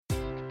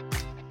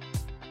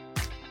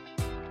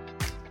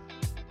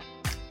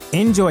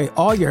Enjoy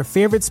all your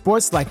favorite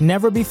sports like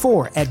never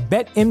before at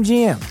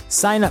BetMGM.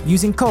 Sign up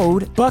using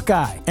code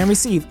Buckeye and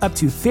receive up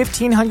to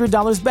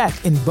 $1,500 back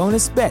in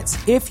bonus bets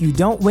if you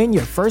don't win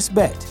your first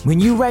bet. When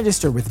you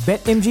register with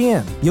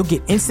BetMGM, you'll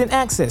get instant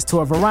access to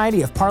a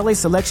variety of parlay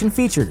selection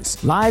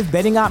features, live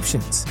betting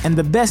options, and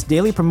the best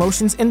daily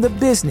promotions in the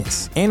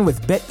business. And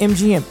with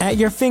BetMGM at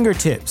your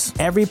fingertips,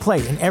 every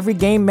play and every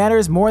game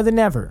matters more than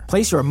ever.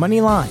 Place your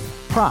money line,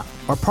 prop,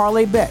 or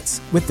parlay bets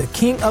with the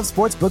king of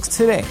sportsbooks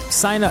today.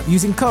 Sign up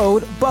using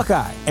code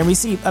Buckeye and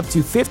receive up to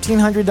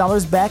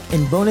 $1,500 back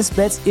in bonus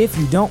bets if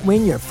you don't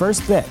win your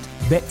first bet.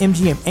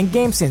 BetMGM and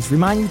GameSense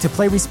remind you to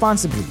play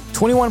responsibly.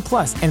 21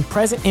 plus and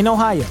present in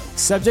Ohio,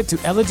 subject to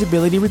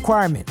eligibility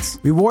requirements.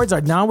 Rewards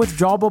are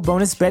non-withdrawable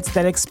bonus bets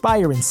that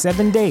expire in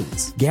 7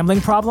 days. Gambling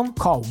problem?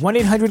 Call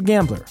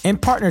 1-800-GAMBLER. In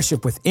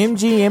partnership with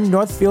MGM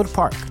Northfield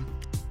Park.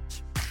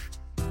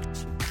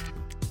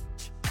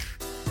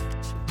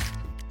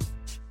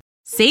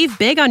 Save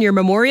big on your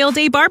Memorial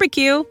Day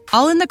barbecue,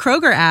 all in the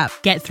Kroger app.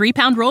 Get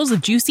 3-pound rolls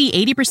of juicy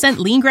 80%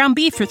 lean ground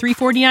beef for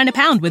 $3.49 a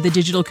pound with a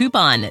digital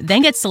coupon.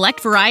 Then get select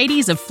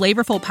varieties of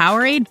flavorful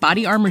Powerade,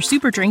 Body Armor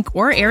Super Drink,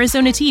 or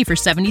Arizona tea for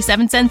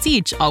 77 cents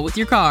each, all with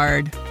your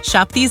card.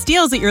 Shop these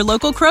deals at your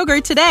local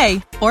Kroger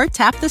today, or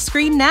tap the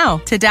screen now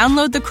to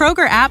download the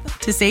Kroger app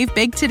to save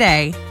big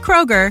today.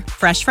 Kroger,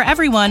 fresh for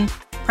everyone.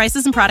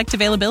 Prices and product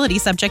availability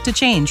subject to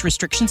change.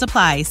 Restrictions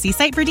apply. See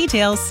site for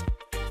details.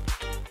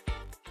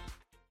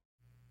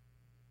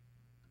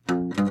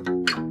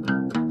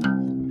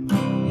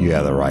 You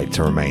have the right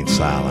to remain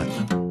silent.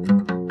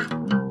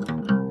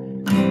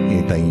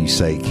 Anything you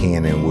say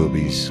can and will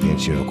be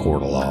against you in a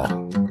court of law.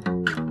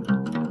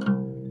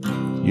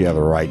 You have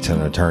the right to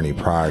an attorney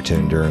prior to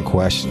and during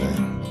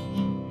questioning.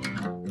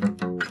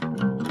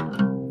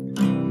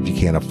 If you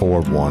can't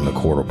afford one, the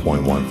court will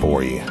appoint one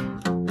for you.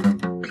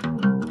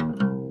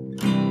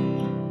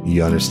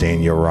 You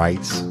understand your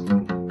rights?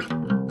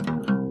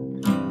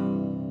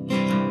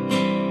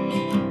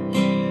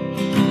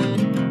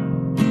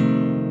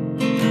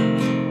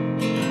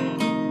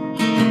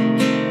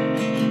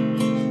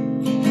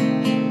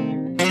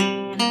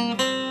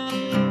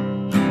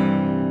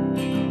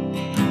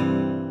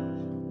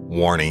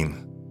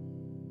 Warning.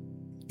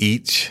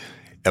 Each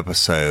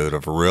episode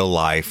of Real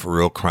Life,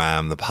 Real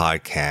Crime, the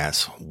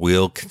podcast,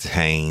 will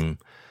contain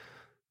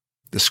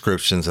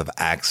descriptions of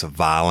acts of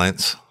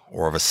violence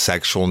or of a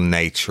sexual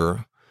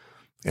nature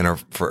and are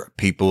for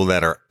people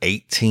that are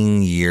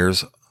 18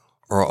 years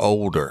or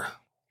older.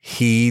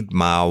 Heed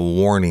my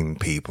warning,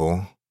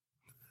 people.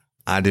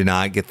 I do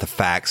not get the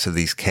facts of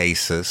these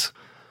cases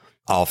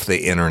off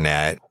the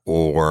internet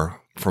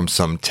or from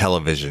some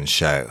television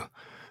show.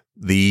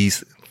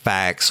 These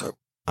facts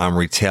I'm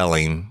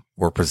retelling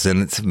were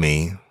presented to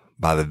me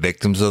by the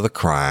victims of the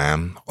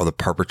crime or the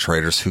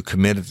perpetrators who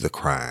committed the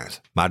crimes.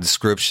 My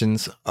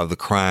descriptions of the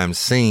crime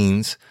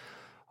scenes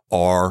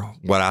are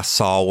what I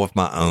saw with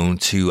my own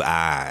 2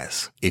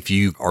 eyes. If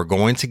you are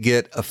going to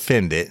get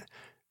offended,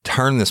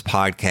 turn this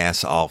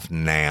podcast off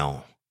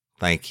now.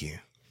 Thank you.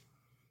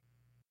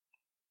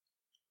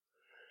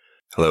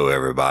 Hello,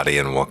 everybody,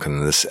 and welcome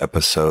to this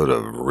episode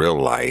of Real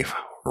Life,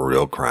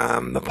 Real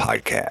Crime, the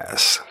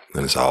podcast.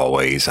 And as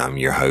always, I'm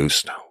your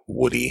host,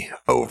 Woody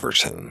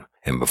Overton.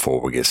 And before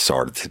we get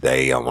started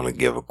today, I want to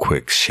give a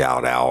quick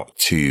shout out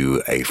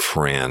to a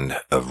friend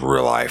of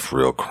Real Life,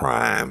 Real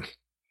Crime.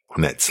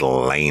 And that's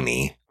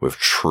Lainey with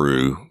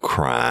True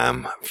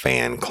Crime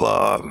Fan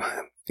Club.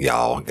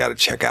 Y'all got to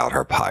check out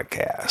her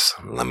podcast.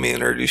 Let me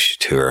introduce you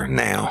to her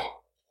now.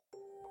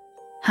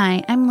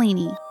 Hi, I'm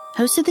Lainey,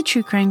 host of the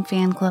True Crime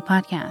Fan Club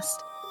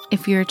podcast.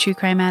 If you're a true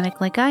crime addict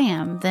like I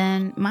am,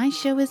 then my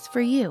show is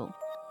for you.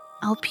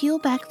 I'll peel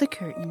back the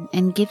curtain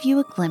and give you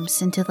a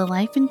glimpse into the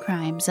life and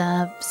crimes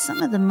of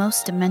some of the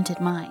most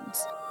demented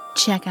minds.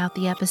 Check out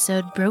the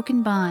episode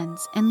Broken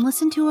Bonds and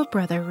listen to a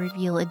brother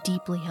reveal a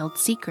deeply held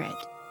secret.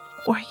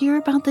 Or hear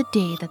about the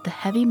day that the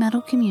heavy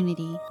metal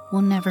community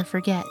will never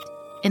forget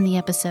in the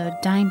episode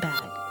Dime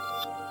Bag.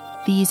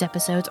 These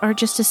episodes are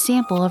just a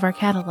sample of our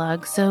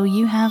catalog, so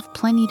you have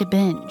plenty to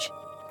binge.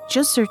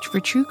 Just search for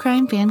True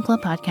Crime Fan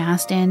Club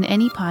Podcast in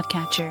any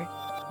podcatcher.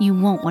 You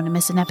won't want to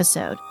miss an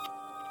episode.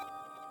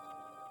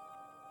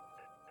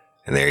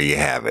 And there you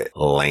have it,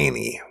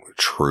 Lainey with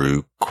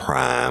True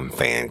Crime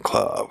Fan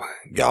Club.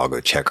 Y'all go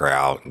check her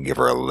out and give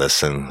her a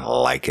listen,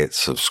 like it,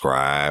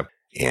 subscribe,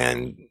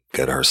 and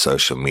go to her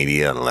social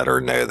media and let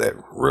her know that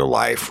Real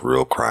Life,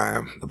 Real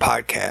Crime, the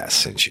podcast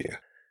sent you.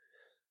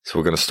 So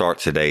we're going to start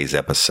today's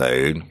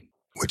episode,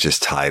 which is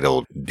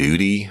titled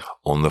Duty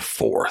on the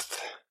 4th.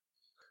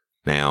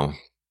 Now,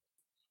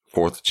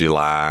 4th of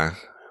July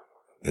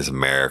is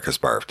America's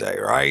birthday,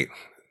 right?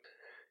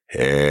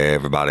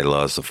 Everybody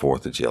loves the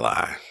 4th of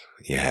July.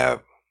 You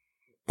have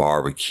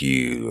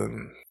barbecue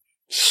and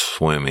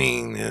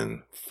swimming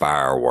and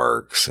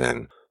fireworks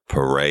and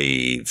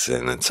parades,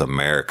 and it's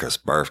America's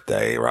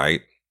birthday,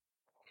 right?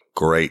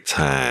 Great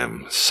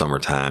time.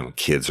 Summertime,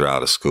 kids are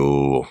out of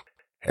school.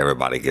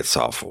 Everybody gets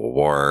off of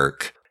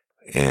work,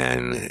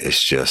 and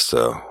it's just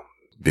a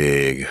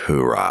big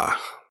hoorah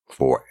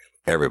for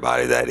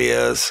everybody, that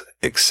is,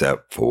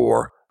 except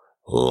for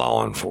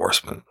law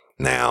enforcement.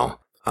 Now,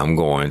 I'm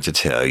going to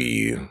tell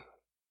you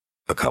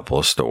a couple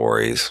of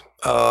stories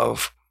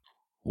of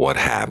what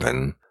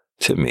happened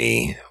to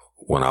me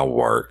when I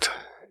worked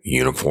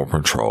uniform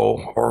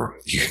patrol, or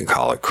you can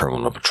call it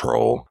criminal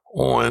patrol,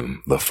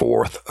 on the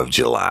 4th of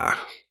July.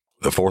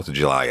 The 4th of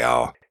July,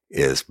 y'all,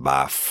 is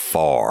by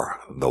far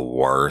the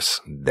worst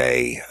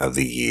day of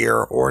the year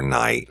or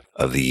night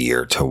of the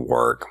year to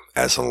work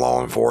as a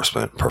law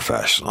enforcement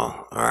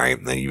professional. All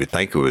right. Now, you would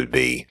think it would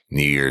be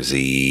New Year's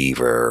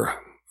Eve or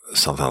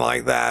something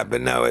like that,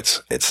 but no,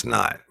 it's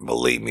not.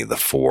 Believe me, the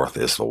 4th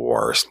is the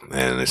worst,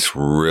 and it's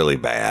really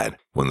bad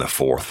when the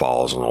 4th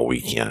falls on a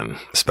weekend,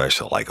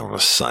 especially like on a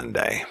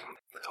Sunday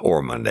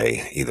or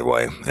Monday, either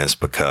way. And it's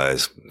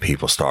because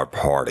people start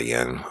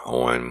partying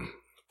on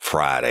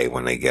Friday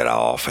when they get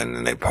off, and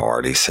then they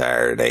party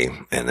Saturday,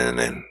 and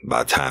then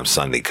by the time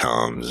Sunday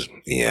comes,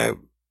 you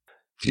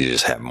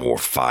just have more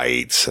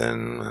fights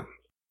and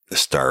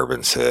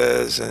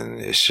disturbances, and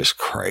it's just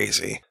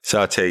crazy. So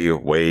I'll tell you,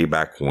 way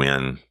back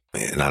when,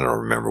 and I don't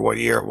remember what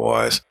year it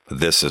was, but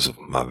this is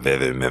my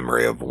vivid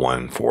memory of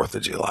one 4th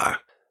of July.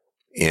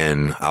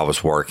 And I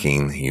was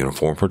working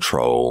uniform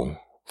patrol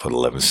for the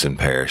Livingston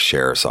Parish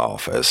Sheriff's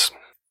Office,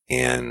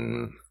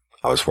 and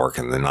I was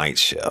working the night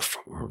shift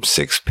from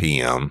 6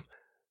 p.m.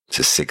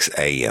 to 6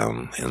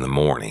 a.m. in the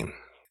morning.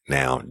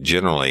 Now,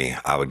 generally,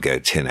 I would go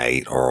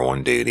 10-8 or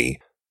on duty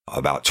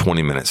about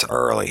 20 minutes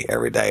early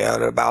every day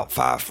at about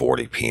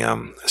 5:40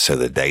 p.m. so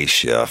the day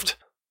shift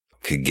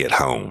could get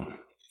home,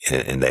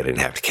 and they didn't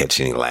have to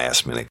catch any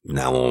last-minute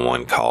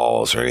 911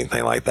 calls or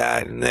anything like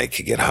that, and they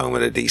could get home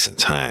at a decent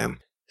time.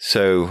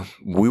 So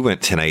we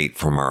went 10-8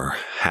 from our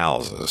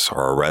houses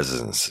or our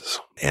residences,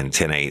 and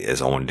 10-8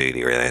 is on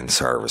duty or in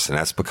service. And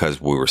that's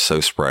because we were so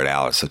spread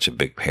out. It's such a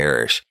big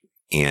parish,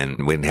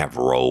 and we didn't have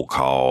roll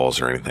calls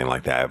or anything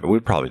like that. But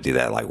we'd probably do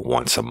that like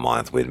once a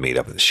month. We'd meet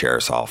up at the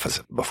sheriff's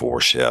office before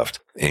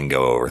shift and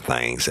go over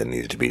things that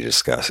needed to be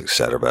discussed, et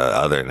cetera. But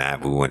other than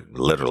that,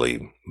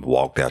 we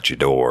walked out your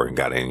door and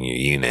got in your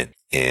unit,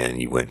 and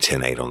you went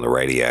 10-8 on the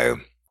radio,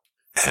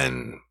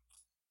 and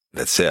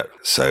that's it.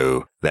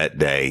 So that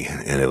day,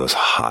 and it was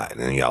hot,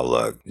 and y'all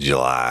look,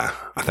 July,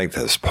 I think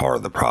that's part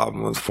of the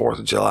problem with the 4th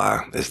of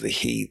July is the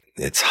heat.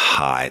 It's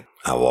hot.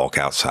 I walk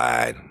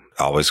outside.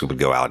 I always would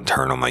go out and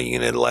turn on my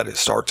unit and let it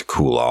start to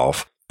cool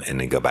off, and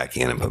then go back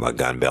in and put my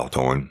gun belt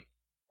on.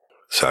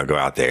 So I go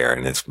out there,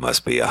 and it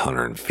must be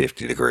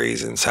 150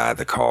 degrees inside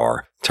the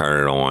car.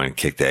 Turn it on,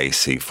 kick the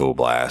AC full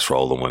blast,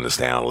 roll the windows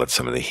down, let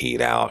some of the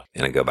heat out,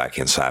 and I go back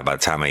inside. By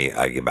the time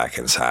I get back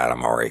inside,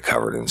 I'm already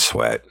covered in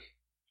sweat.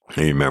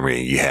 You remember,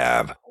 you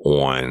have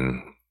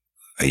on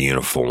a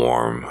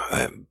uniform,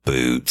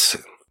 boots,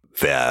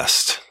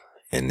 vest,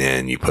 and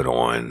then you put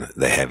on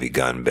the heavy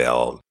gun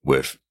belt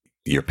with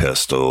your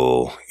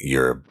pistol,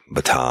 your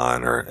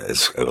baton, or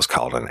as it was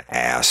called an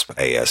ASP,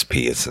 ASP,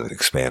 it's an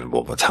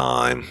expandable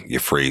baton,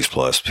 your Freeze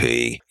Plus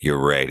P, your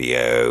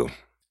radio,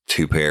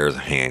 2 pairs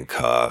of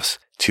handcuffs,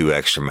 2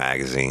 extra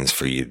magazines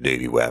for your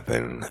duty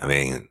weapon. I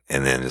mean,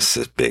 and then it's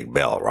this big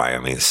belt, right? I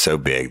mean, it's so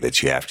big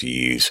that you have to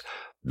use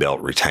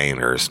belt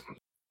retainers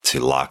to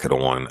lock it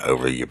on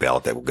over your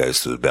belt that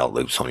goes through the belt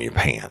loops on your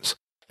pants.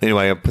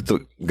 Anyway, I put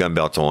the gun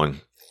belt on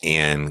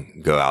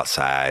and go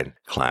outside,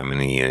 climb in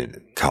the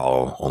unit,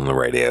 call on the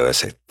radio. I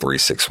say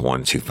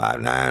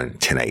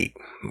 361-259-10-8,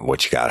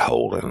 what you got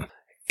holding.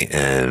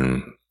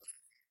 And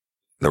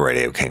the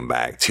radio came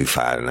back,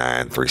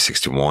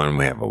 259-361.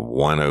 We have a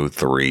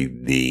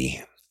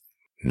 103D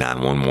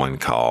 911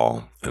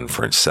 call in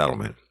French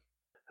Settlement.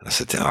 I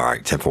said, all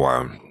right,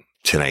 10-4,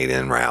 10-8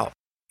 en route.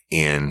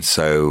 And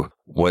so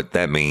what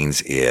that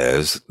means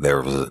is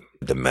there was a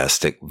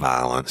domestic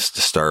violence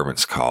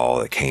disturbance call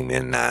that came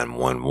in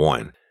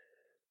 911.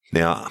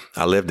 Now,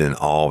 I lived in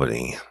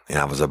Albany, and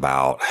I was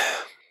about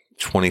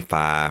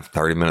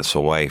 30 minutes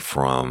away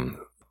from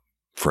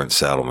French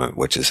Settlement,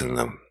 which is in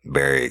the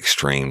very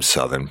extreme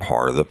southern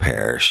part of the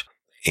parish.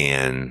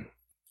 And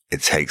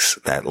it takes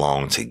that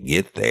long to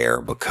get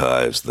there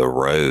because the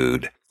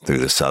road through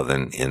the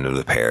southern end of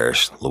the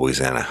parish,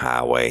 Louisiana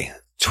Highway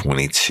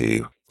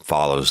 22,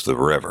 follows the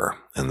river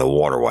and the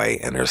waterway,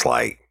 and there's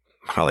like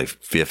probably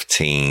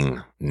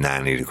 15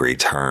 90-degree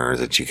turns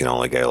that you can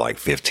only go like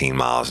 15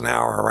 miles an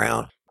hour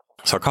around.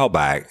 So I called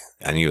back.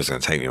 I knew it was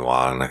going to take me a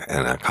while,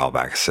 and I called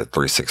back. I said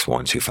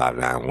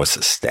 361-259. What's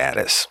the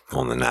status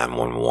on the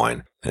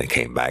 911? And it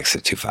came back,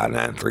 said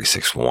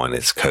 259-361.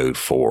 It's code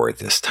 4 at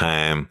this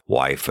time.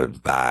 Wife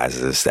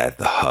advises that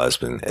the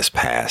husband is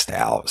passed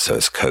out, so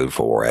it's code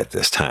 4 at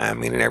this time,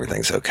 meaning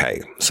everything's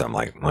okay. So I'm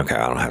like, okay,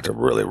 I don't have to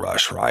really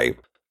rush, right?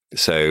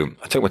 So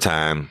I took my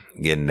time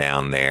getting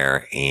down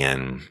there,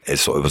 and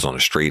it was on a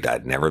street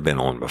I'd never been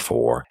on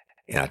before.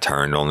 And I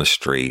turned on the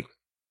street,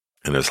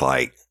 and there's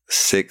like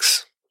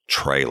 6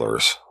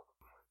 trailers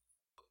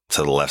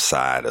to the left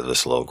side of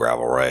this little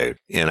gravel road.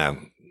 And I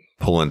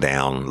pulling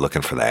down,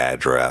 looking for the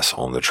address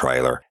on the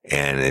trailer.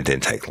 And it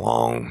didn't take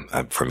long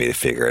for me to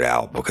figure it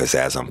out, because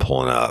as I'm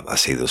pulling up, I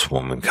see this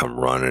woman come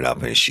running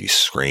up, and she's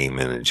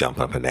screaming and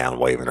jumping up and down,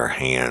 waving her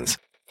hands.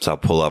 So I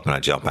pull up and I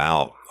jump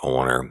out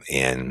on her,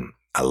 and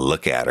I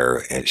look at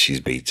her, and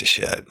she's beat to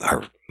shit.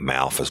 Her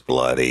mouth is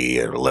bloody,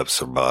 her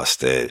lips are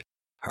busted,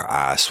 her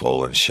eyes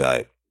swollen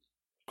shut,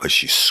 but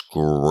she's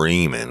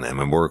screaming. I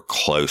mean, we're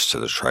close to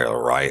the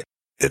trailer, right?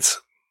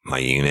 It's my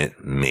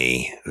unit,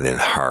 me, then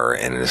her,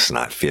 and it's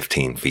not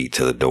 15 feet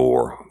to the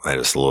door.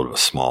 It's a little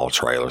small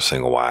trailer,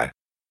 single wide,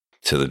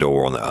 to the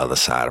door on the other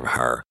side of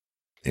her.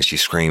 And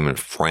she's screaming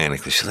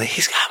frantically. She's like,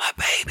 he's got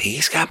my baby.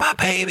 He's got my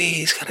baby.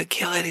 He's going to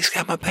kill it. He's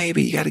got my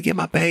baby. You got to get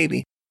my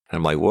baby. And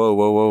I'm like, whoa,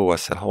 whoa, whoa. I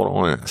said, hold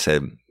on. I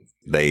said,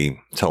 they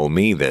told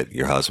me that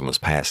your husband was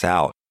passed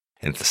out.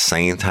 And at the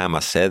same time I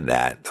said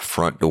that, the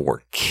front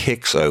door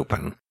kicks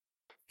open,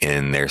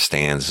 and there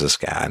stands this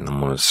guy, and I'm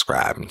going to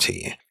describe him to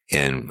you.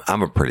 And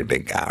I'm a pretty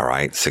big guy,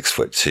 right?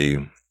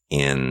 6'2",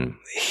 and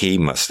he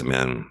must have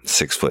been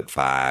 6'5",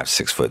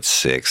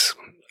 6'6",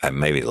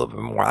 maybe a little bit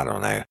more. I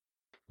don't know.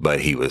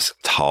 But he was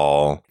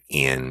tall,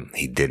 and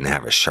he didn't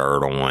have a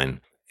shirt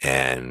on,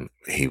 and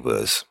he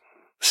was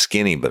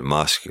skinny but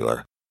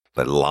muscular,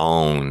 but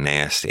long,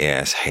 nasty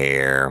ass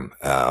hair,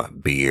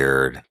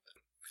 beard.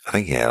 I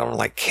think he had on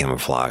like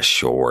camouflage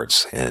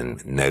shorts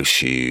and no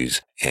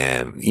shoes,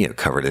 and,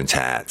 covered in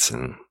tats.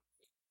 And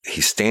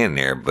he's standing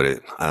there,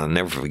 but I'll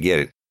never forget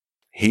it.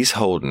 He's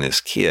holding this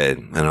kid.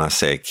 And when I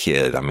say a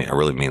kid, I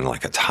really mean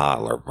like a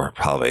toddler, or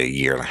probably a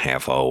year and a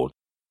half old,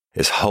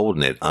 is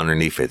holding it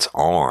underneath its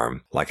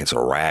arm like it's a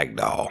rag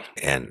doll.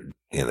 And,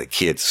 the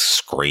kid's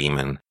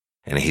screaming,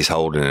 and he's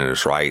holding it in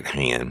his right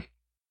hand.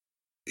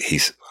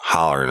 He's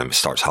hollering and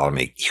starts hollering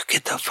at me, you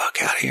get the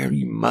fuck out of here,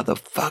 you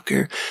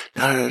motherfucker.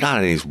 Da, da, da.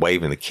 And he's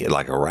waving the kid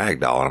like a rag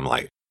doll. And I'm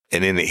like,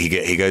 and then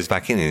he goes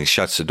back in and he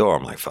shuts the door.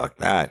 I'm like, fuck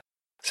that.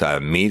 So I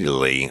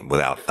immediately,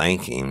 without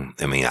thinking,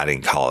 I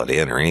didn't call it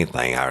in or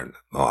anything.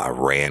 I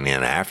ran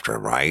in after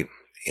him, right?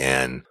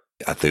 And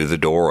I threw the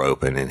door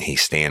open, and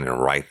he's standing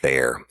right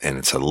there. And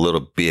it's a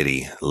little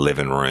bitty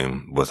living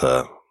room with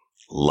a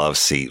love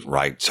seat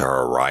right to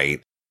her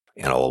right,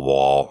 and a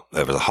wall.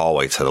 There was a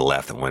hallway to the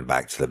left that went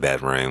back to the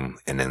bedroom.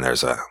 And then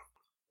there's a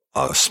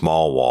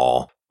small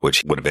wall,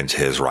 which would have been to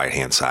his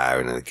right-hand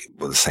side, and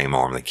with the same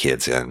arm the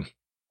kid's in.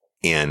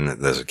 And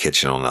there's a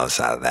kitchen on the other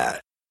side of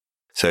that.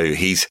 So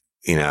he's,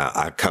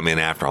 I come in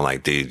after, I'm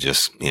like, dude,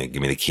 just, give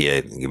me the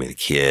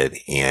kid.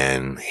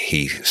 And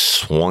he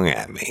swung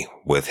at me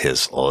with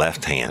his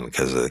left hand,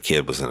 because the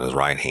kid was in his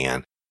right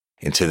hand.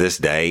 And to this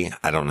day,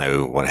 I don't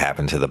know what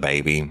happened to the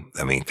baby.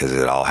 Because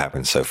it all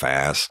happened so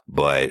fast.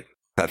 But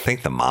I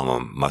think the mama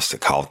must have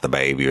caught the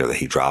baby, or that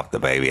he dropped the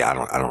baby. I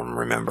don't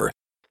remember.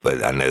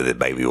 But I know the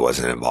baby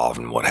wasn't involved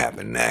in what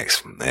happened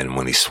next. And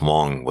when he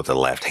swung with the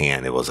left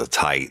hand, it was a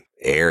tight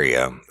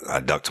area. I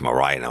ducked to my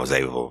right, and I was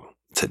able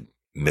to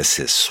miss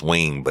his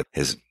swing, but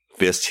his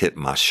fist hit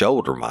my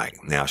shoulder mic.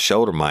 Now,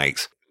 shoulder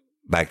mics,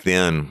 back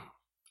then,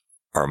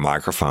 our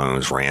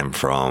microphones ran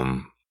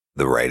from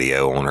the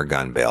radio on our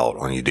gun belt,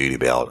 on your duty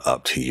belt,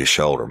 up to your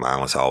shoulder.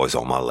 Mine was always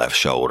on my left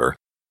shoulder,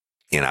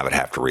 and I would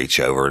have to reach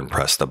over and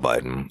press the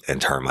button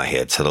and turn my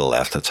head to the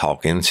left to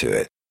talk into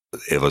it.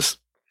 It was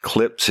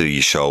clipped to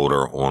your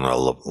shoulder on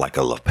like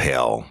a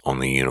lapel on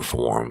the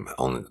uniform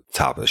on the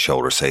top of the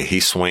shoulder. So he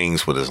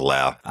swings with his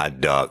left, I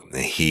duck,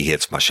 and he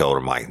hits my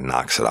shoulder mic and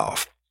knocks it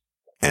off.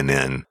 And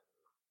then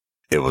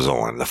it was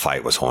on. The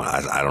fight was on.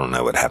 I don't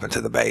know what happened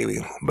to the baby,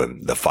 but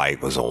the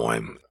fight was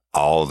on.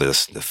 All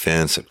this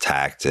defensive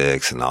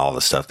tactics and all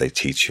the stuff they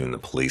teach you in the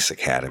police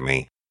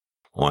academy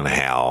on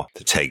how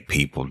to take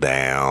people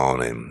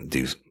down and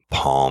do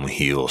palm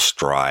heel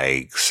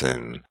strikes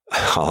and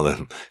all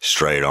the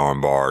straight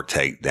arm bar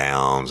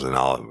takedowns and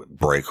all the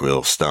break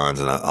wheel stuns,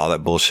 and all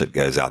that bullshit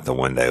goes out the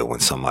window when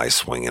somebody's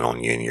swinging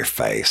on you in your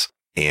face.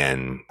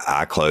 And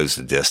I closed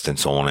the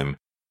distance on him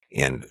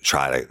and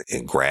try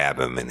to grab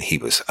him, and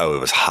it was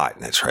hot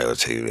in that trailer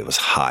too. It was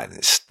hot and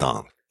it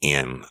stunk.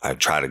 And I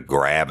tried to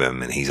grab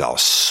him, and he's all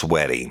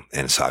sweaty,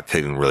 and so I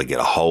couldn't really get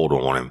a hold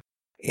on him.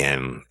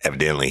 And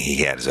evidently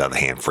he had his other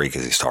hand free,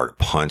 because he started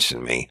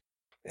punching me.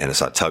 And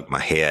as I tucked my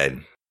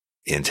head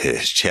into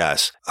his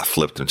chest, I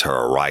flipped him to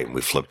her right, and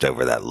we flipped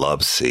over that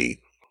love seat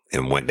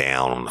and went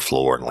down on the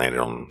floor and landed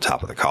on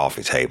top of the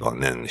coffee table.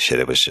 And then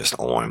it was just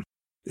on.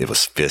 It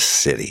was Fist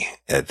City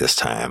at this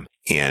time.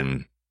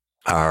 And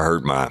I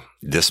heard my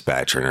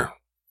dispatcher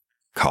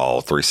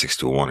call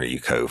 361 or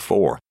UCO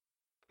 4.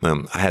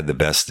 I had the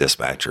best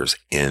dispatchers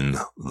in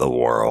the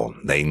world.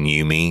 They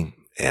knew me,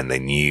 and they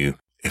knew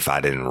if I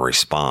didn't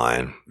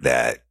respond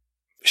that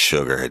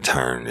sugar had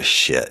turned to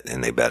shit,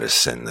 and they better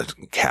send the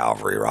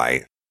cavalry,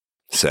 right?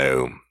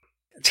 So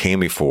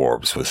Tammy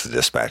Forbes was the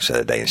dispatcher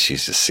that day, and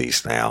she's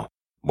deceased now.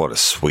 What a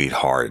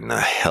sweetheart and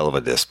a hell of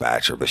a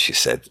dispatcher. But she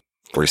said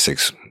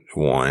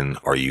 361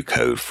 or you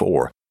code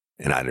 4.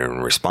 And I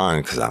didn't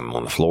respond because I'm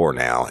on the floor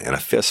now in a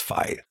fist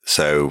fight.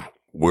 So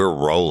we're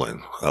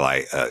rolling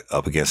like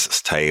up against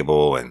this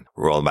table and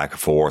rolling back and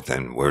forth,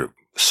 and we're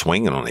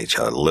swinging on each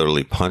other,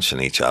 literally punching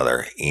each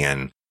other.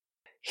 And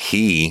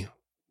he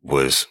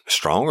was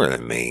stronger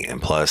than me.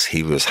 And plus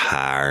he was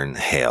higher than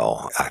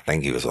hell. I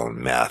think he was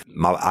on meth.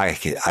 I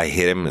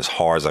hit him as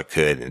hard as I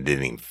could and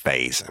didn't even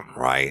faze him,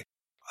 right?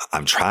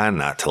 I'm trying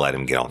not to let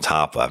him get on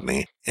top of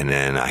me. And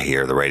then I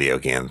hear the radio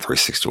again,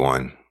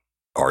 361,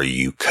 are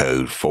you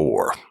code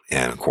 4?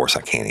 And of course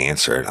I can't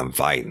answer it. I'm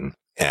fighting.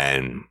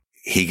 And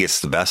he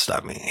gets the best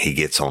of me. He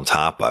gets on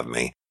top of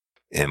me.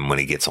 And when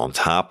he gets on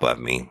top of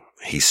me,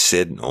 he's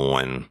sitting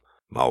on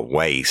my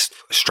waist,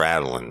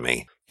 straddling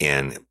me.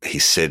 And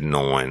he's sitting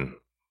on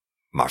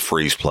my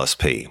Freeze Plus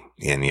P.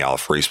 And y'all,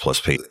 Freeze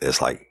Plus P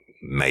is like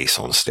mace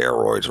on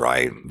steroids,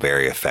 right?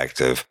 Very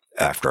effective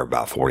after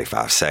about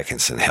 45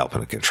 seconds in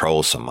helping to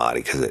control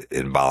somebody, because it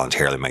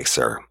involuntarily makes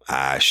their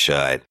eyes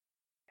shut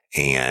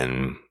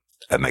and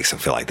it makes them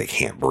feel like they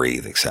can't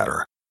breathe,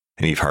 etc.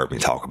 And you've heard me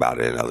talk about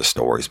it in other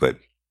stories, but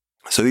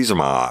so these are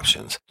my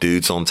options.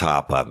 Dude's on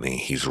top of me.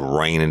 He's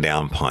raining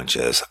down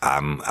punches.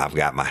 I've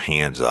got my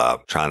hands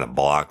up trying to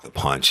block the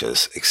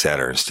punches,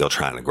 etc., and still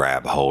trying to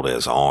grab a hold of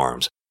his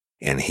arms.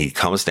 And he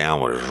comes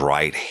down with his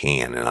right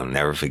hand, and I'll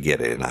never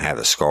forget it. And I have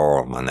a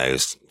scar on my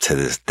nose to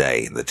this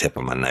day, the tip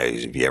of my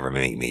nose. If you ever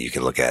meet me, you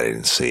can look at it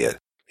and see it.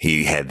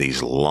 He had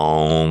these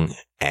long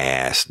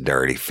ass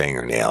dirty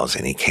fingernails,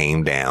 and he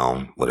came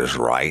down with his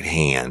right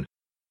hand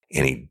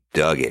and he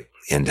dug it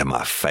into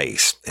my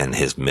face, and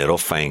his middle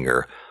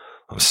finger,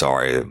 I'm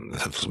sorry, I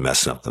was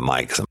messing up the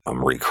mic because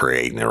I'm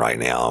recreating it right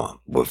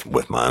now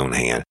with my own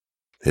hand.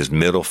 His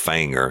middle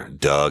finger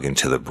dug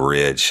into the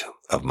bridge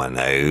of my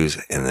nose,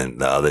 and then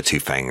the other two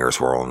fingers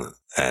were on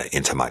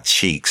into my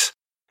cheeks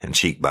and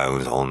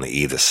cheekbones on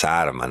either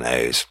side of my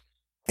nose,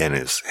 and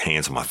his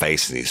hands on my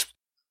face, and he's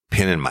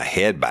pinning my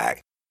head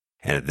back.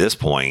 And at this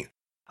point,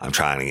 I'm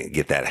trying to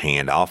get that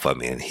hand off of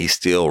me, and he's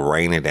still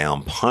raining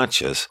down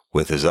punches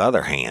with his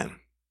other hand.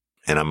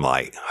 And I'm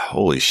like,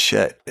 holy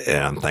shit.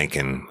 And I'm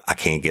thinking, I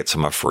can't get to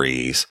my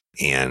freeze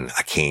and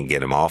I can't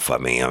get him off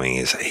of me. I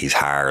mean, he's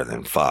higher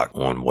than fuck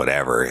on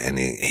whatever. And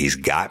he's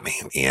got me,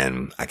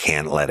 and I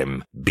can't let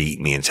him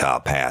beat me until I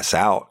pass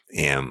out.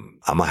 And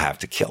I'm going to have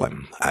to kill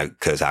him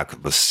because I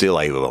was still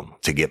able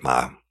to get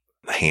my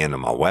hand on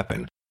my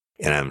weapon.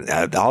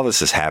 And all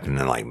this is happening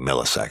in like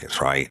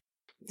milliseconds, right?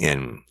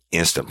 In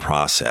instant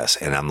process.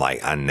 And I'm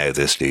like, I know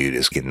this dude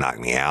is going to knock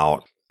me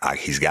out.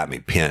 He's got me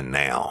pinned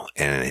now,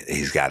 and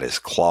he's got his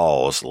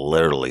claws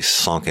literally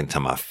sunk into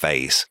my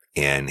face,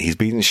 and he's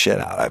beating the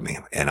shit out of me.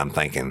 And I'm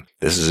thinking,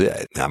 this is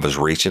it. I was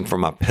reaching for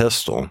my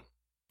pistol,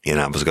 and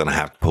I was going to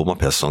have to pull my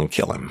pistol and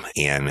kill him.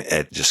 And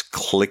it just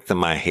clicked in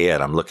my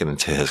head. I'm looking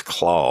into his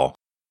claw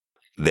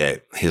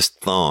that his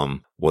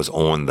thumb was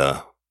on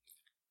the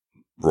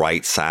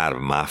right side of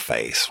my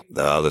face.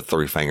 The other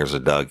three fingers are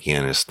dug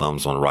in. His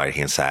thumb's on the right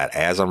hand side.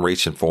 As I'm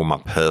reaching for my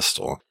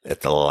pistol, at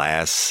the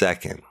last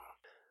second,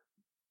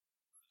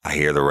 I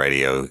hear the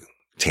radio.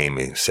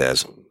 Tammy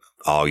says,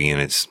 all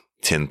units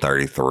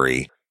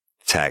 1033,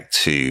 TAC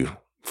 2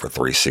 for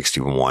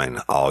 361.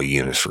 All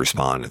units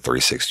respond to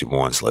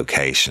 361's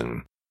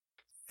location.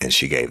 And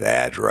she gave the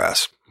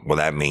address. Well,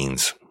 that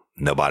means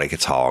nobody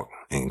could talk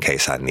in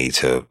case I need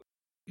to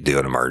do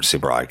an emergency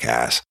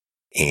broadcast,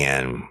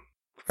 and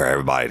for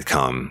everybody to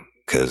come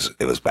because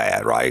it was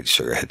bad, right?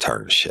 Sugar had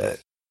turned to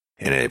shit.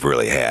 And it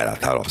really had. I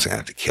thought I was going to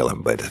have to kill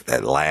him. But at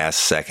that last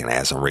second,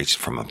 as I'm reaching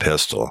for my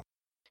pistol,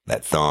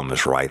 that thumb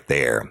is right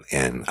there,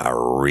 and I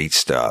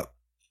reached up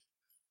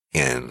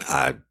and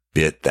I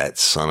bit that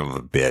son of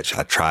a bitch.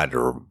 I tried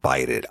to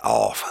bite it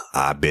off.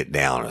 I bit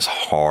down as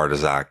hard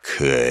as I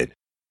could.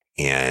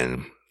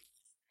 And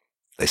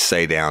they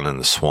say down in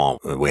the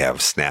swamp, we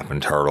have snapping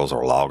turtles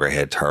or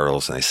loggerhead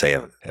turtles. And they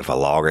say if a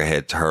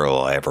loggerhead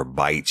turtle ever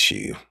bites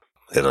you,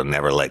 it'll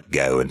never let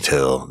go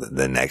until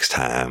the next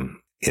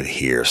time it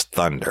hears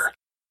thunder.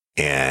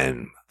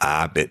 And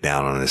I bit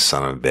down on this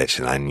son of a bitch,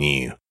 and I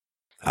knew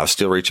I was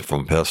still reaching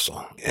for a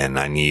pistol, and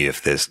I knew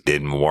if this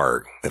didn't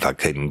work, if I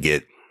couldn't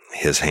get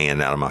his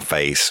hand out of my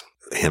face,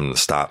 him to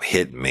stop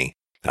hitting me,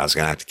 I was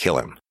going to have to kill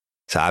him.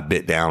 So I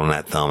bit down on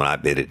that thumb, and I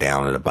bit it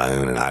down to the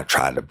bone, and I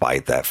tried to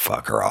bite that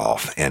fucker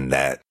off. And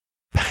that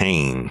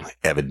pain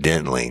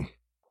evidently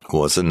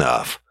was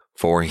enough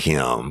for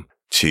him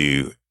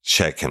to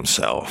check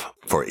himself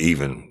for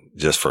even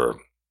just for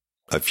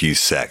a few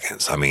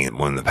seconds. I mean,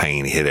 when the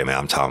pain hit him,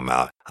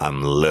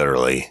 I'm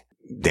literally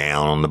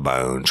down on the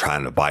bone,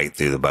 trying to bite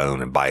through the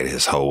bone and bite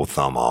his whole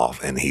thumb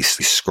off. And he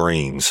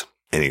screams,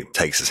 and he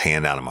takes his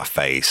hand out of my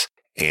face,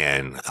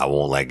 and I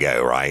won't let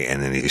go, right?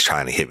 And then he's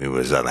trying to hit me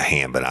with his other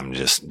hand, but I'm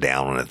just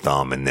down on the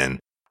thumb. And then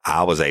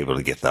I was able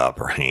to get the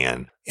upper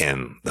hand,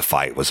 and the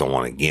fight was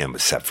on again,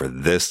 except for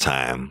this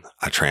time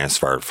I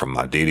transferred from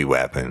my duty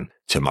weapon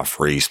to my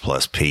Freeze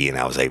Plus P, and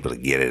I was able to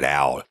get it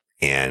out,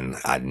 and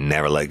I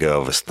never let go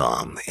of his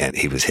thumb. And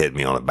he was hitting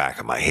me on the back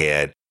of my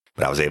head,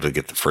 but I was able to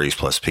get the Freeze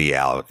Plus P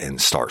out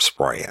and start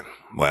spraying.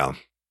 Well,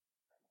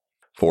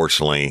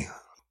 fortunately,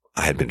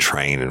 I had been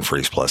trained in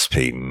Freeze Plus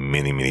P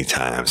many, many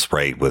times,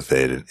 sprayed with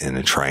it in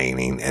the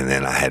training, and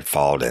then I had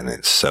fought in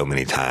it so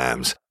many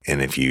times.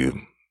 And if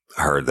you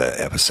heard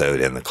the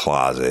episode In the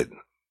Closet,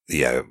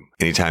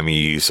 anytime you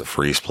use a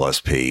Freeze Plus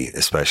P,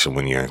 especially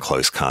when you're in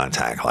close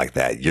contact like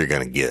that, you're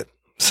going to get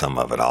some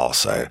of it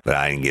also. But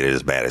I didn't get it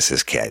as bad as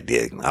this cat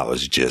did. I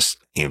was just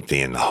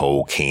emptying the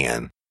whole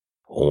can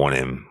on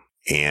him,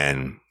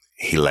 and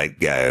he let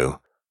go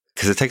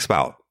because it takes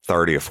about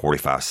 30 or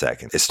 45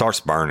 seconds. It starts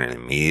burning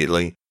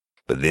immediately,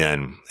 but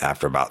then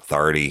after about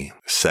 30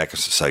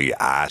 seconds or so, your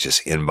eyes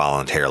just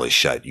involuntarily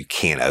shut. You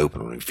can't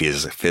open them. You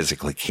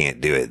physically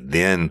can't do it.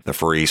 Then the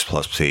Freeze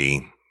Plus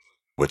P,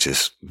 which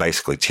is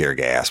basically tear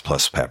gas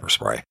plus pepper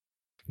spray,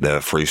 the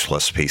Freeze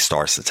Plus P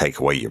starts to take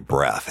away your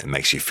breath. It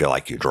makes you feel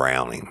like you're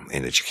drowning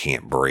and that you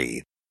can't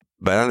breathe.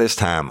 But at this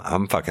time,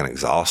 I'm fucking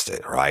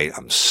exhausted, right?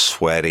 I'm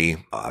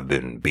sweaty. I've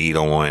been beat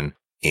on,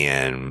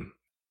 and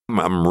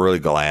I'm really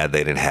glad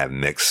they didn't have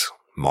mixed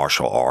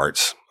martial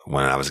arts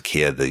when I was a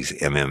kid, these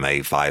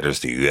MMA fighters,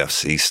 the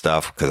UFC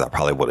stuff, because I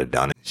probably would have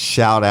done it.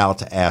 Shout out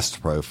to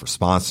Astepro for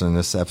sponsoring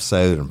this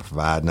episode and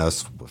providing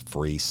us with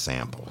free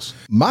samples.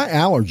 My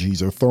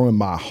allergies are throwing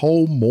my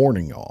whole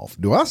morning off.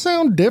 Do I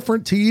sound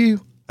different to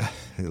you? A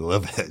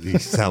little bit. You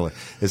sound like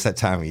it's that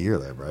time of year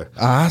there, bro.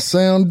 I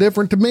sound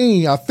different to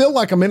me. I feel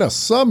like I'm in a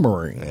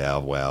submarine. Yeah,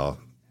 well,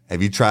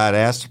 have you tried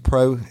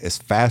Astepro? It's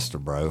faster,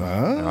 bro.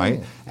 Oh.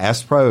 Right?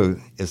 Astepro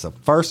is the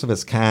first of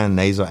its kind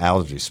nasal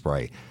allergy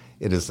spray.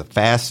 It is the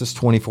fastest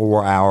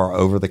 24-hour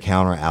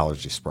over-the-counter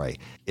allergy spray.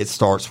 It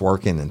starts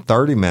working in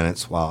 30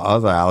 minutes while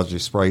other allergy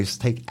sprays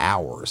take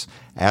hours.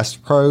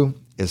 Astepro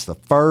is the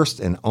first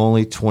and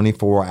only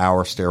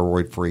 24-hour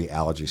steroid-free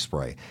allergy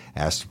spray.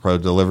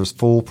 Astepro delivers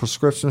full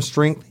prescription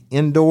strength,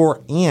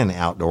 indoor and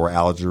outdoor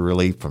allergy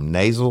relief from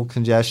nasal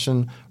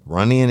congestion,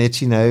 runny and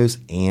itchy nose,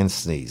 and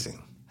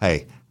sneezing.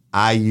 Hey,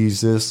 I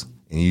use this,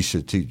 and you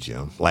should too,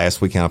 Jim.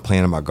 Last weekend I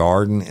planted my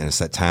garden, and it's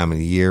that time of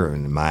the year,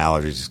 and my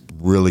allergies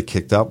really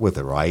kicked up with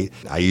it, right?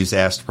 I use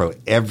Astepro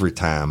every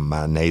time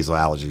my nasal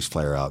allergies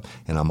flare up,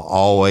 and I'm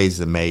always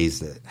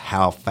amazed at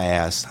how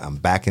fast I'm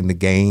back in the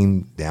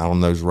game, down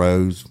on those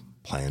roads,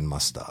 playing my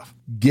stuff.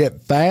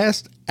 Get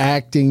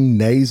fast-acting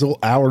nasal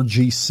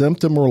allergy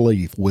symptom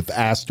relief with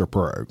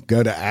Astepro.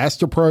 Go to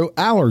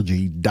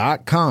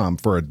AsteproAllergy.com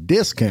for a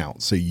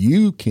discount so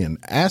you can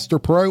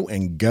Astepro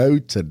and go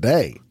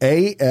today.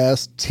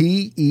 ASTEPRO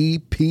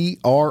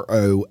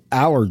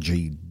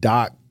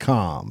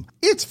allergy.com.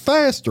 It's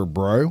faster,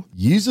 bro.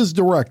 Use as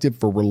directed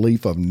for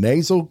relief of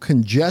nasal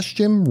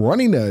congestion,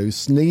 runny nose,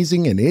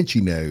 sneezing, and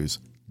itchy nose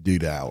due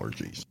to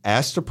allergies.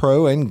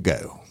 Astepro and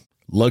go.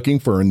 Looking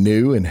for a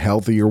new and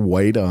healthier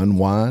way to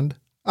unwind?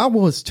 I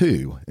was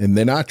too, and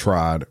then I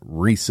tried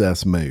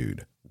Recess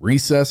Mood.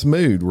 Recess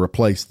Mood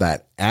replaced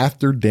that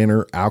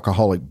after-dinner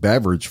alcoholic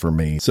beverage for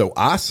me, so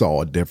I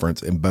saw a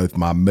difference in both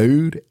my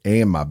mood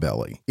and my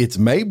belly. It's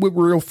made with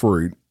real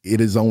fruit. It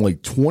is only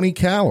 20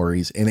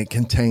 calories and it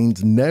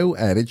contains no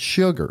added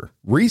sugar.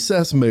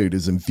 Recess Mood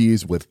is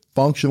infused with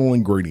functional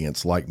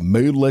ingredients like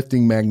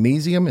mood-lifting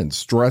magnesium and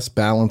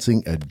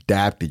stress-balancing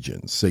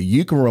adaptogens, so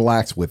you can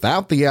relax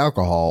without the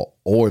alcohol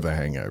or the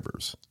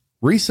hangovers.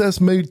 Recess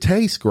Mood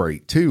tastes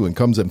great too and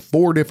comes in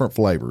 4 different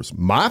flavors.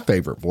 My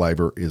favorite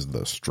flavor is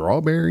the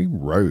strawberry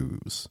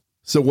rose.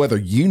 So whether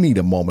you need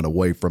a moment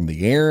away from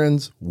the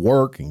errands,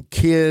 work, and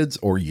kids,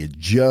 or you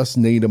just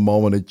need a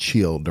moment of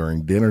chill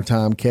during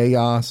dinnertime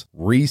chaos,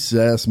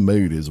 Recess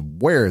Mood is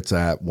where it's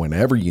at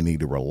whenever you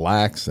need to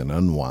relax and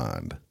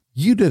unwind.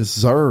 You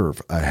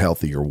deserve a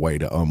healthier way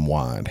to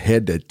unwind.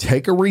 Head to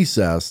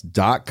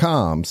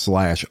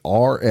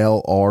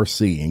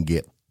takearecess.com/RLRC and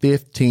get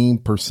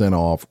 15%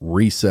 off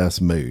Recess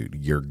Mood,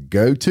 your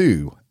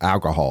go-to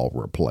alcohol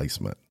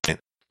replacement.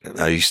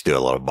 I used to do a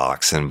lot of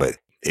boxing, but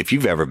if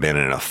you've ever been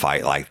in a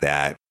fight like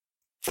that,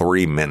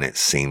 3 minutes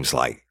seems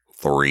like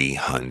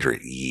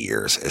 300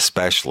 years,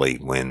 especially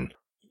when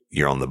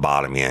you're on the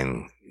bottom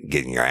end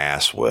getting your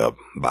ass whipped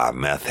by a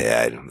meth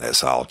head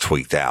that's all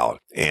tweaked out.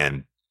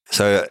 And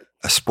so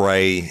a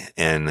spray,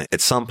 and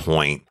at some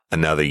point,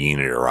 another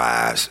unit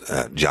arrives,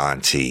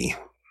 John T.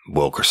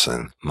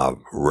 Wilkerson, my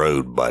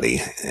road buddy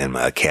and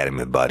my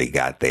academy buddy,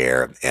 got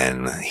there,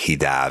 and he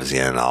dives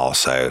in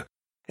also.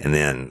 And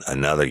then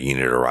another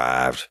unit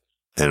arrived.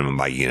 And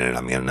by unit,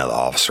 I mean another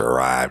officer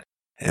arrived,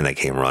 and they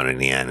came running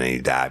in, and he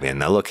dived in.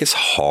 Now, look, it's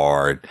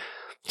hard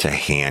to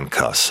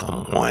handcuff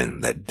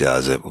someone that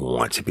doesn't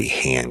want to be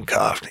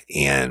handcuffed.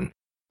 And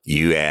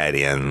you add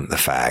in the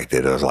fact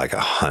that it was like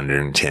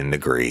 110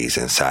 degrees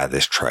inside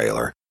this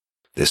trailer.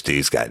 This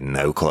dude's got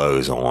no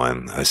clothes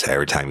on. So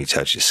every time you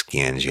touch his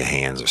skins, your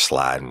hands are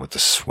sliding with the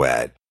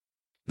sweat.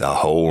 The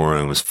whole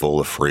room is full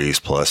of Freeze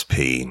Plus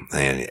P,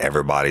 and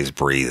everybody's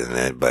breathing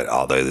it. But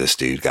although this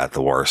dude got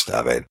the worst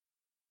of it,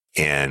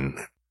 and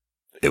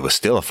it was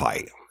still a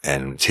fight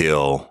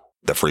until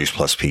the Freeze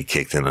Plus P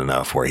kicked in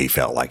enough where he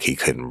felt like he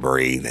couldn't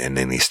breathe. And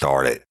then he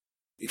started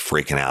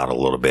freaking out a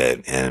little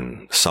bit,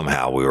 and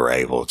somehow we were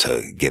able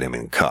to get him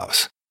in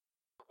cuffs.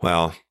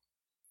 Well,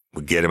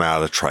 we get him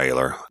out of the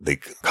trailer. They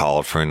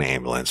called for an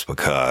ambulance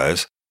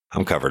because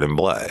I'm covered in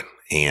blood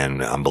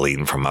and I'm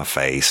bleeding from my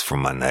face,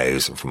 from my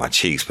nose, and from my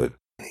cheeks. But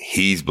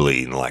he's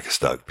bleeding like a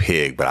stuck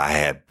pig, but I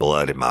had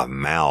blood in my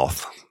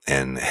mouth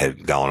and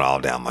had gone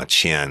all down my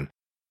chin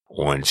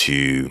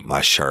onto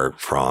my shirt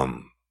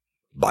from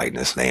biting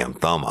his damn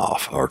thumb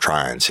off, or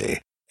trying to.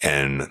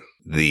 And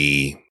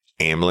the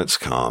ambulance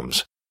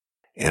comes,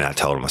 and I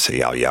told him, I said,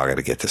 y'all got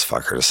to get this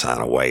fucker to sign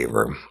a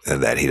waiver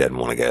and that he doesn't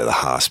want to go to the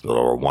hospital,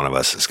 or one of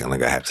us is going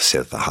to have to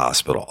sit at the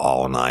hospital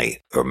all night,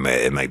 or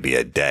it may be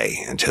a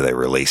day until they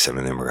release him,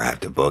 and then we're going to have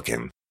to book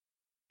him.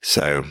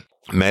 So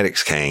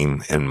medics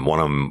came, and one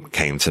of them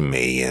came to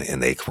me,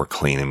 and they were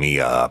cleaning me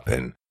up.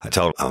 And I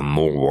told them I'm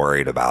more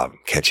worried about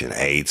catching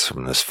AIDS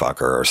from this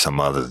fucker or some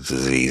other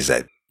disease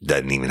that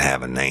doesn't even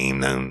have a name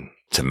known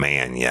to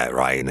man yet,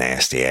 right?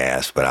 Nasty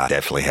ass. But I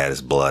definitely had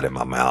his blood in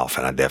my mouth,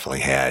 and I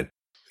definitely had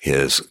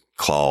his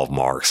claw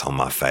marks on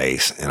my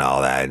face and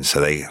all that. And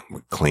so they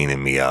were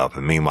cleaning me up.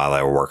 And meanwhile,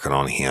 they were working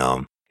on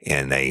him,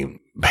 and they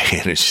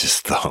bandaged his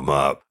thumb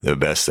up the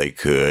best they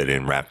could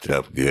and wrapped it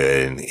up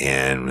good.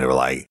 And they were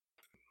like,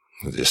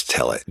 just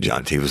tell it.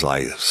 John T was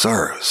like,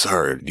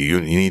 sir, do you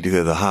need to go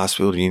to the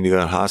hospital? Do you need to go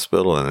to the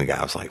hospital? And the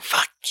guy was like,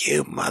 fuck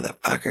you,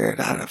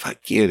 motherfucker.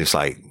 Fuck you. And it's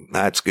like,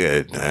 that's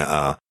good.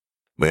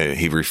 But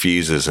he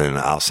refuses, and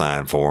I'll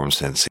sign for him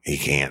since he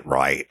can't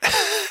write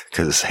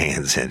because his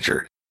hand's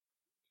injured.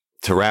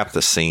 To wrap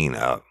the scene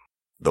up,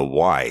 the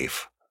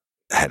wife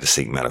had to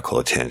seek medical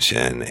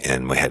attention,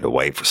 and we had to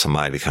wait for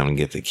somebody to come and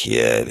get the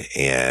kid.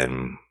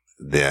 And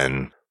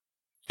then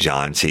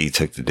John T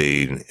took the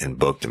dude and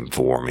booked him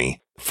for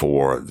me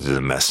for the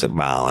domestic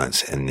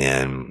violence, and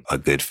then a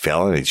good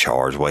felony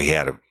charge. Well, he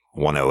had a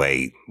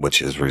 108,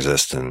 which is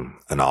resisting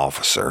an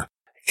officer.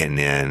 And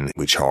then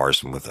we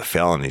charged him with a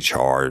felony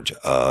charge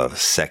of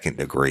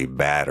second-degree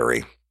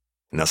battery.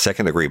 Now,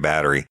 second-degree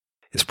battery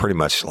is pretty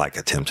much like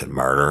attempted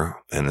murder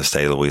in the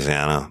state of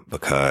Louisiana,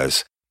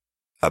 because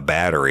a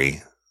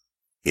battery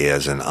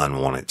is an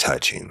unwanted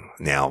touching.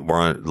 Now,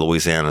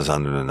 Louisiana's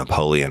under the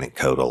Napoleonic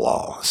Code of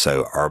Law.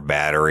 So our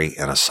battery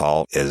and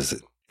assault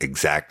is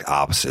exact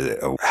opposite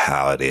of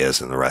how it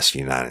is in the rest of the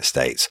United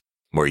States,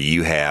 where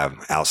you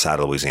have outside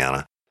of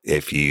Louisiana,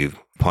 if you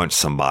punch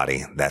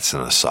somebody, that's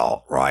an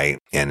assault, right?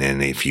 And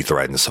then if you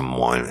threaten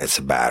someone, it's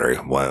a battery.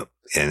 Well,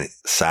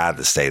 inside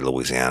the state of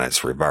Louisiana,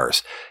 it's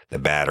reversed. The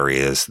battery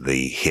is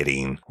the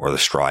hitting or the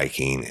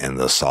striking, and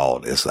the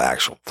assault is the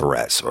actual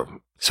threat.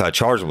 So I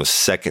charged him with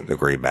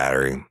second-degree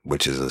battery,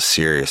 which is a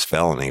serious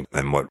felony.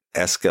 And what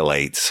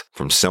escalates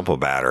from simple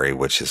battery,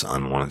 which is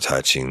unwanted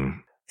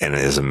touching, and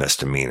it is a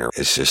misdemeanor,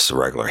 it's just a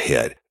regular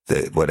hit.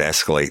 What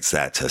escalates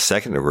that to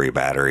second-degree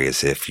battery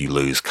is if you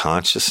lose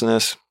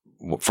consciousness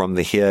from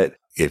the hit,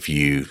 if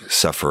you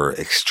suffer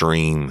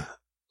extreme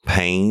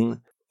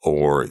pain,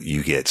 or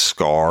you get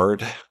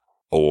scarred,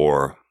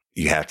 or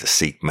you have to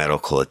seek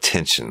medical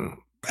attention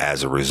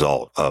as a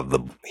result of the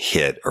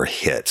hit or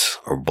hits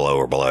or blow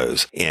or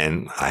blows.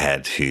 And I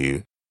had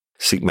to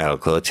seek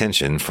medical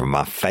attention from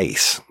my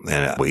face.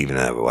 And even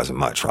though it wasn't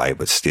much, right?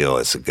 But still,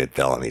 it's a good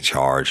felony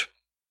charge.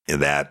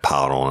 And that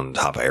piled on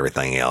top of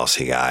everything else.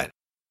 He got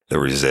the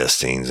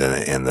resistings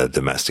and the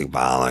domestic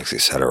violence,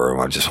 et cetera.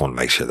 I just want to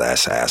make sure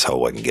that asshole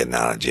wasn't getting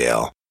out of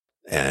jail.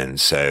 And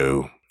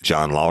so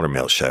John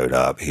Laudermill showed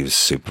up. He was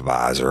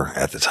supervisor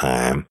at the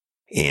time.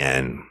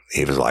 And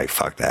he was like,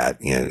 fuck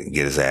that, get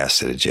his ass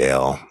to the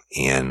jail,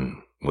 and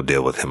we'll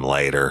deal with him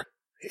later.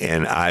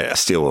 And I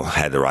still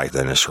had to write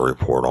the initial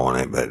report on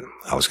it, but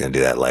I was going to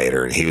do that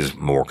later. And he was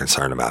more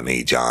concerned about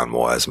me, John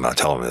was. But I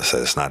told him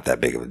it's not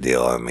that big of a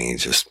deal. I mean, he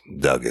just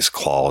dug his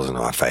claws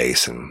into my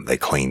face, and they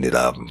cleaned it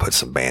up and put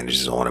some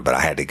bandages on it. But I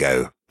had to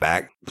go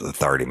back the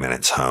 30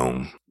 minutes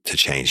home to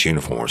change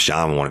uniforms.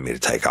 John wanted me to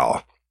take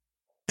off.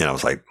 And I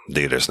was like,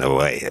 dude, there's no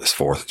way. It was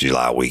 4th of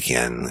July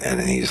weekend.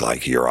 And he's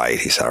like, you're right.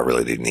 He said, I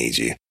really do need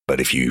you. But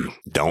if you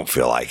don't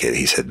feel like it,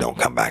 he said, don't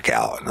come back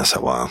out. And I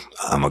said, well,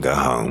 I'm going to go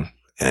home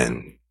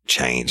and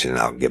change, and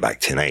I'll get back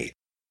 10-8.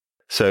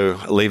 So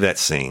I leave that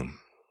scene,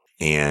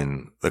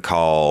 and the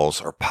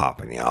calls are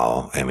popping,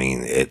 y'all. I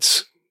mean,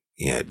 it's,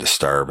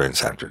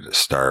 disturbance after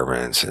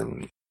disturbance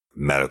and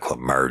medical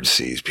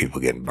emergencies, people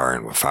getting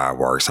burned with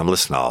fireworks. I'm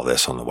listening to all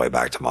this on the way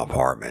back to my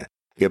apartment.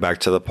 Get back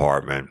to the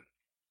apartment.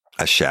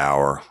 I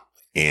shower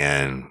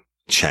and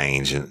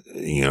change in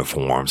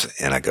uniforms,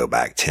 and I go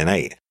back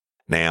 10-8.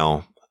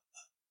 Now,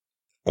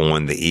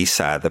 on the east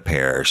side of the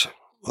parish,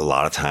 a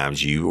lot of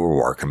times you were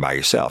working by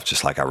yourself,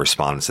 just like I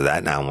responded to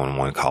that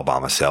 911 call by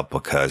myself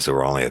because there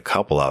were only a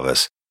couple of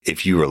us.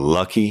 If you were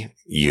lucky,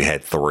 you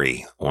had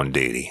 3 on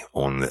duty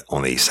on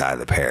the east side of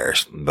the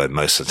parish, but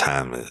most of the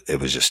time it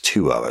was just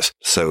 2 of us.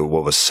 So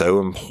what was so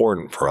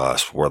important for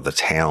us were the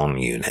town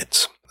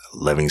units,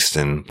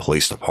 Livingston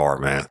Police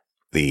Department,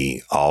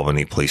 the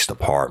Albany Police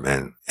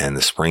Department, and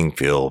the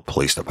Springfield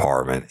Police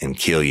Department, and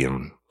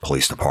Killian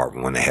Police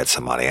Department when they had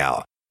somebody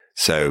out.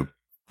 So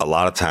a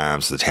lot of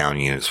times the town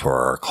units were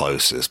our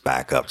closest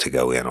backup to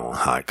go in on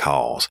hot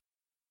calls.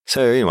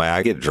 So anyway,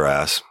 I get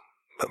dressed,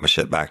 put my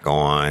shit back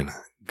on,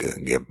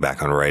 get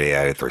back on the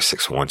radio,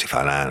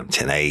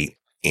 361-259-10-8,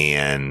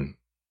 and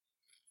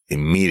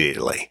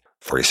immediately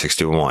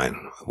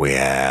 361. We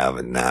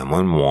have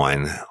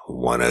 911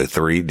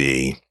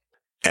 103D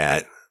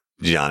at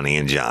Johnny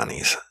and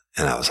Johnny's.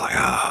 And I was like,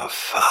 oh,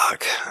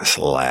 fuck. That's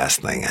the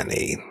last thing I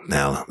need.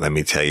 Now, let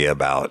me tell you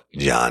about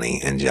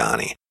Johnny and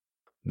Johnny.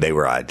 They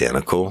were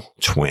identical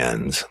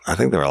twins. I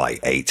think they were like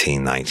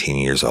 18, 19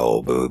 years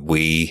old, but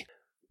we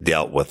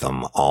dealt with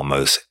them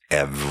almost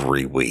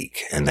every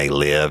week. And they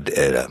lived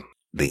at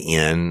the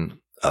end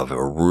of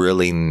a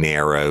really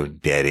narrow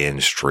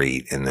dead-end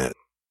street in the,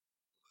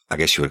 I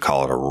guess you would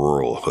call it a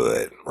rural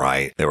hood,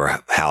 right? There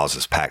were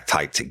houses packed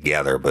tight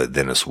together, but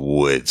then it's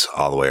woods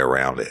all the way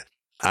around it.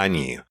 I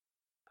knew.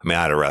 I mean,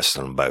 I'd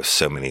arrested them both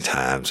so many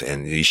times,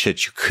 and you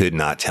could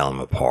not tell them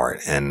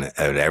apart. And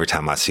every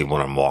time I see one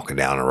of them walking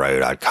down the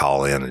road, I'd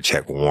call in and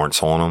check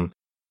warrants on them.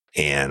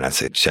 And I'd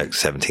say, check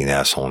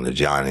 17S on the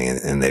Johnny,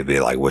 and they'd be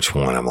like, which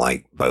one? I'm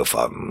like, both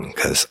of them,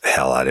 because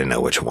hell, I didn't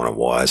know which one it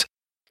was.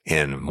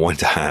 And one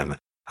time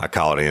I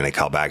called in, they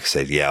called back and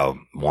said, yeah,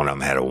 one of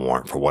them had a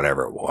warrant for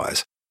whatever it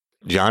was.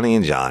 Johnny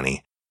and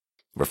Johnny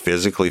were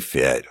physically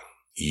fit,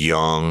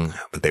 young,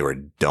 but they were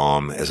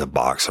dumb as a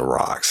box of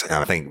rocks. And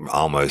I think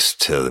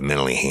almost to the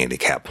mentally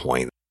handicapped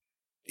point.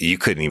 You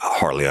couldn't even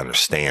hardly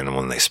understand them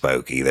when they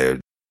spoke either.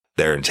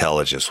 Their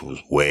intelligence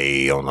was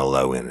way on the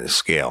low end of the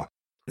scale.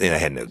 They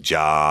had no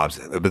jobs,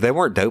 but they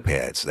weren't dope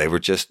heads. They were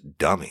just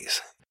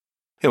dummies.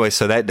 Anyway,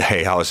 so that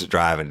day I was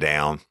driving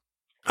down.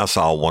 I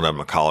saw one of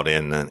them called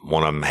in, and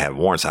one of them had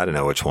warrants. I didn't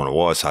know which one it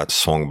was, so I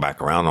swung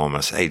back around on him.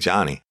 I said, hey,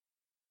 Johnny.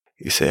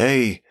 He said,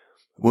 hey,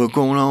 what's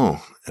going on?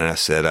 And I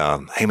said,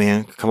 hey,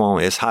 man, come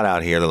on. It's hot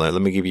out here.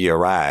 Let me give you a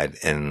ride.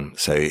 And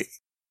so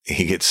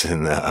he gets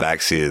in the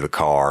backseat of the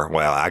car.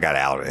 Well, I got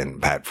out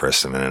and Pat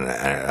frisked him. And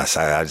I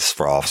said, just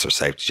for officer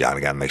safety, John,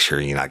 I got to make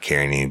sure you're not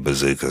carrying any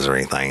bazookas or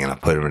anything. And I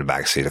put him in the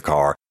backseat of the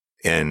car.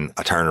 And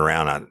I turned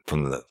around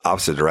from the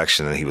opposite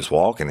direction that he was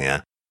walking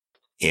in.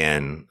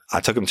 And I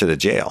took him to the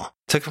jail.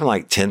 It took him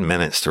like 10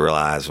 minutes to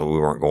realize we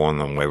weren't going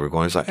the way we were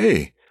going. He's like,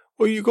 hey,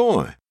 where are you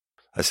going?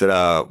 I said,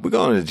 we're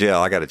going to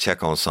jail. I got to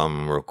check on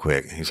something real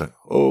quick. He's like,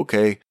 oh,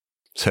 okay.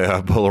 So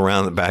I pull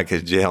around the back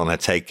of the jail and I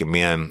take him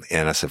in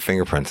and I said,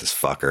 fingerprint this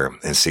fucker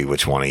and see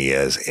which one he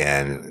is.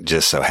 And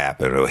just so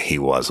happened he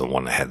was the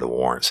one that had the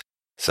warrants.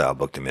 So I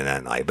booked him in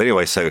that night. But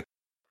anyway, so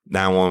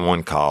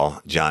 911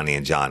 call, Johnny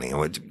and Johnny.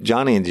 And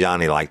Johnny and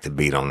Johnny like to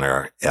beat on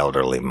their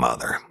elderly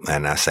mother.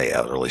 And I say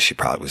elderly, she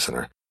probably was in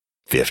her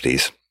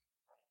 50s.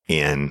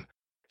 And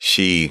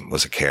she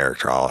was a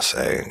character, I'll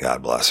say,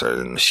 God bless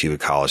her. And she would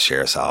call the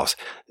sheriff's office.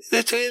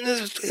 They'd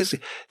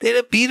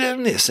beat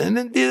on this and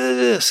then did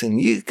this. And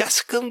you got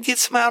to come get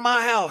some out of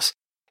my house.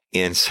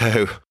 And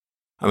so,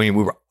 I mean,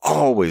 we were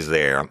always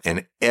there.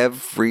 And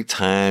every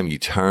time you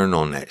turned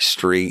on that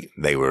street,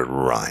 they would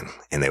run.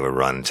 And they would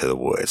run into the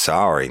woods. So I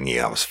already knew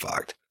I was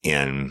fucked.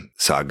 And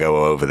so I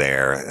go over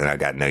there and I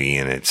got no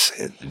units.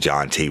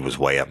 John T was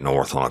way up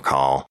north on a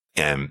call.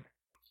 And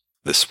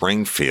the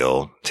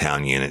Springfield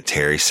town unit,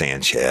 Terry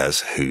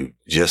Sanchez, who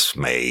just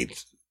made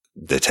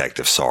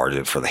detective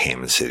sergeant for the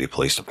Hammond City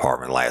Police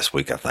Department last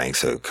week, I think.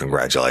 So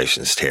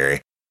congratulations,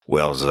 Terry.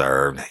 Well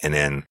deserved. And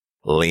then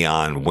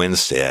Leon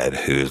Winstead,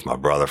 who's my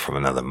brother from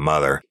another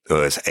mother,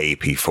 was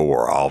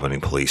AP4, Albany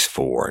Police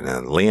 4. And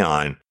then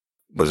Leon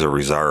was a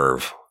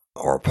reserve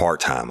or a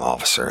part-time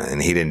officer,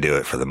 and he didn't do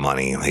it for the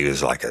money. He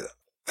was like a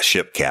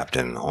ship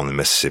captain on the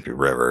Mississippi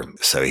River.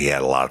 So he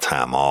had a lot of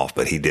time off,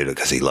 but he did it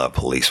because he loved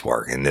police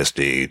work. And this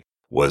dude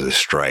was a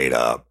straight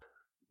up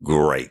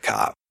great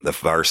cop. The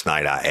first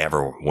night I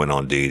ever went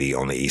on duty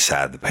on the east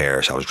side of the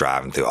parish, I was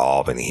driving through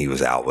Albany. He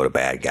was out with a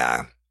bad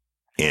guy.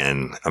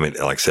 And I mean,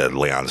 like I said,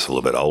 Leon's a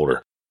little bit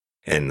older.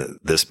 And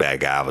this bad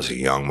guy was a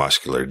young,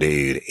 muscular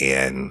dude.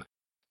 And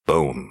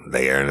boom,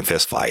 they are in a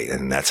fist fight.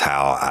 And that's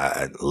how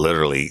I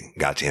literally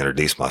got to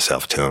introduce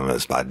myself to him,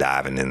 is by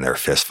diving in their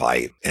fist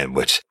fight, in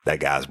which that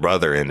guy's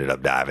brother ended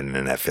up diving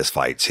in that fist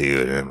fight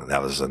too. And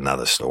that was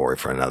another story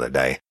for another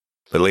day.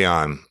 But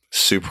Leon,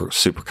 super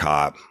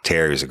cop.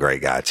 Terry was a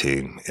great guy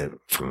too,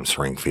 from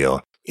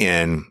Springfield.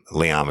 And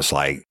Leon was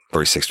like,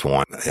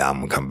 361, I'm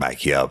going to come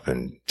back you up.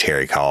 And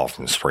Terry called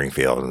from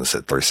Springfield and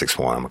said,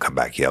 361, I'm going to come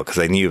back you up.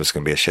 Because they knew it was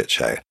going to be a shit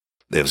show.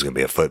 It was going to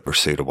be a foot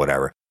pursuit or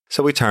whatever.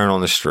 So we turned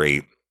on the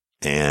street.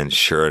 And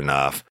sure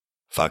enough,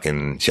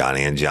 fucking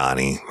Johnny and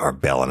Johnny are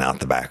bailing out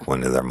the back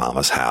window of their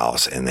mama's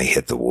house, and they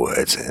hit the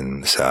woods.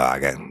 And so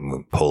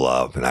we pull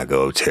up and I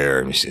go to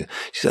her, and she's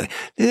like,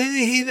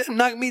 he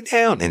knocked me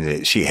down.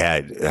 And she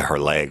had, her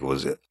leg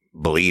was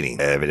bleeding.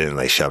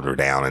 Evidently they shoved her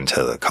down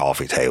into the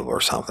coffee table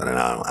or something. And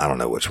I don't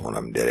know which one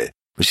of them did it,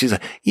 but she's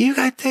like, you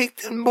got to take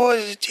them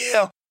boys to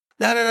jail.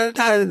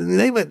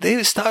 They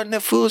were starting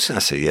that foolishness. I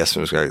said, yes,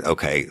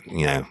 okay,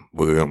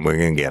 we're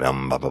going to get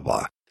them, blah, blah,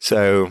 blah.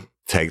 So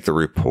take the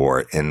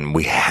report, and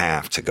we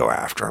have to go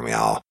after them,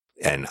 y'all.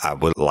 And I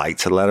would like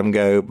to let them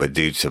go, but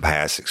due to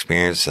past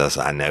experiences,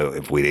 I know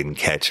if we didn't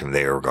catch them,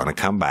 they were going to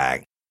come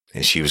back,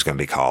 and she was going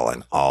to be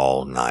calling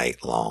all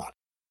night long.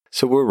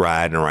 So we're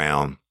riding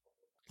around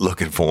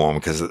looking for them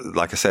because,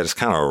 like I said, it's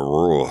kind of a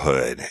rural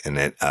hood, and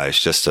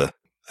it's just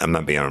I'm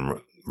not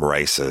being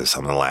racist.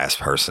 I'm the last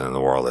person in the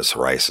world that's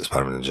racist,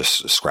 but I'm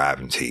just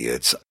describing to you.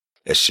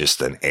 It's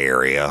just an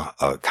area,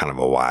 kind of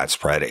a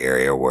widespread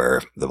area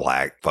where the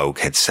black folk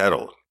had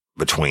settled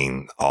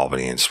between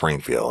Albany and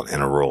Springfield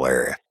in a rural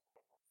area.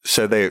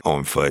 So they're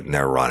on foot and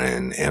they're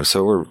running. And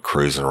so we're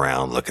cruising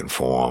around looking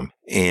for them.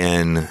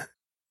 And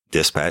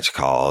dispatch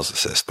calls. It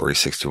says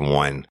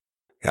 361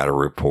 got a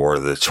report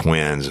of the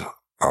twins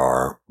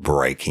are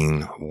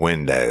breaking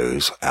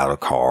windows out of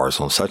cars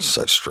on such and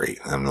such street.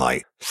 I'm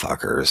like,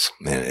 fuckers.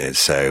 And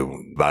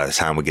so by the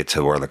time we get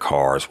to where the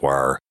cars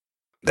were,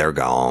 they're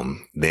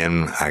gone.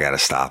 Then I got to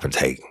stop and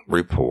take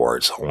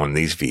reports on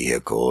these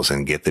vehicles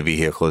and get the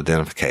vehicle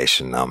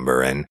identification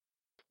number and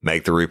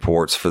make the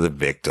reports for the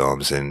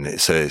victims. And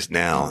so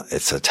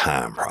it's a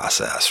time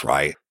process,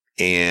 right?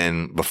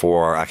 And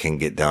before I can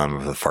get done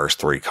with the first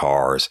 3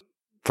 cars,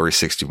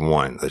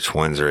 361, the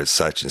twins are at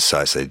such and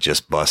such. They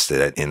just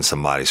busted in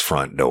somebody's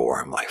front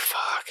door. I'm like,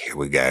 fuck, here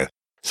we go.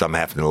 So I'm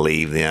having to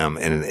leave them.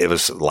 And it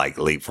was like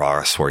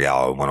leapfrog. I swear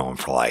y'all, it went on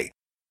for like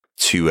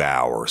 2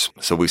 hours.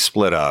 So we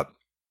split up.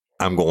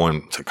 I'm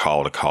going to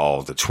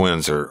call. The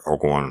twins are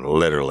going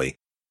literally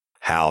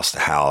house to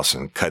house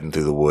and cutting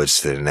through the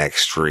woods to the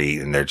next street.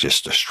 And they're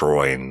just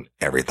destroying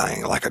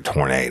everything like a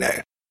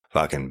tornado.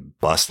 Fucking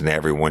busting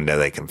every window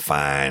they can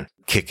find,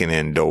 kicking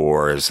in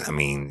doors. I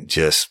mean,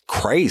 just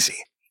crazy.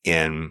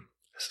 And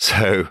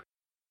so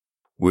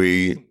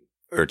we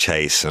are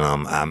chasing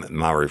them.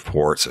 My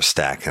reports are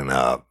stacking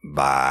up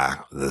by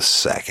the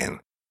second.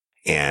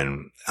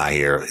 And I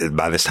hear,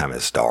 by this time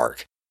it's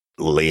dark,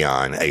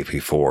 Leon,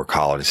 AP4,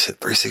 called and said,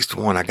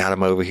 361, I got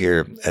him over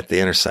here at the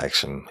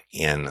intersection.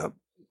 And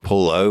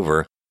pull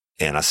over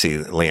and I see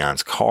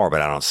Leon's car,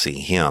 but I don't see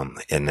him.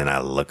 And then I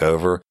look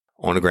over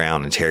on the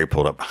ground and Terry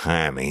pulled up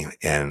behind me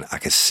and I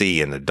could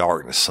see in the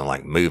darkness some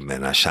like movement.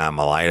 And I shine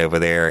my light over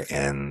there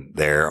and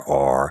there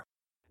are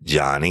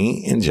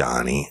Johnny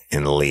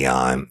and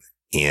Leon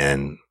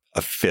in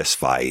a fist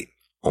fight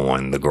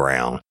on the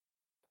ground.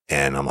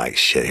 And I'm like,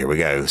 shit, here we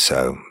go.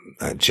 So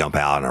I jump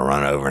out and I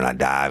run over and I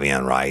dive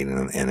in, right?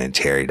 And then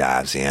Terry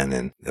dives in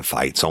and the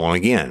fight's on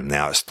again.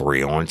 Now it's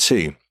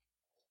 3-on-2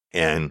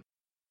 and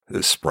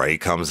the spray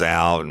comes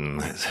out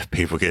and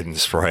people getting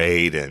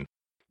sprayed and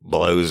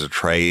blows are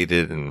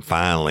traded, and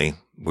finally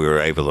we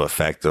were able to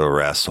effect the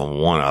arrest on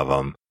one of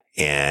them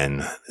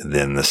and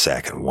then the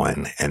second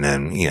one, and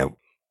then,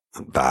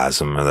 advise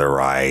them of their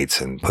rights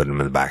and put them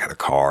in the back of the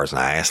cars. And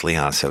I asked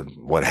Leon, I said,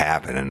 what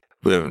happened?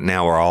 And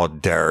now we're all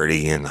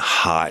dirty and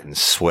hot and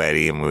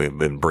sweaty and we've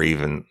been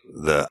breathing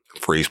the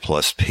freeze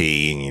plus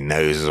P and your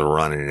noses are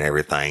running and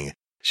everything.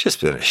 It's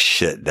just been a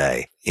shit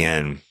day.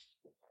 And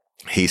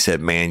he said,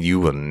 man, you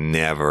will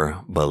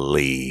never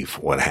believe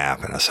what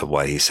happened. I said,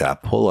 what? He said, I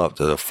pull up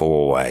to the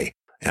 4-way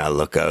and I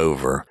look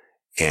over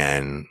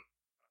and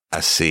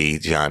I see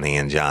Johnny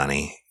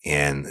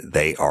and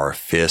they are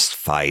fist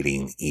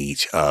fighting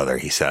each other.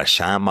 He said, I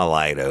shine my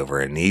light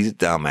over and these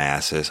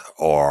dumbasses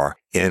are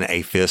in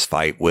a fist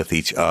fight with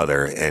each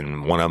other.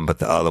 And one of them put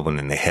the other one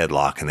in the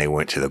headlock and they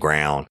went to the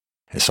ground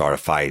and started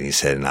fighting. He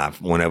said, and I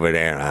went over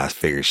there and I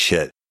figured,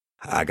 shit,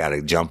 I got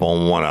to jump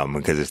on one of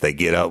them because if they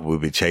get up, we'll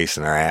be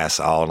chasing their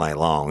ass all night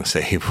long. So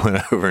he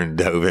went over and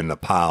dove in the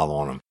pile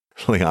on them.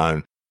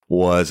 Leon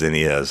was and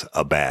is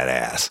a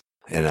badass.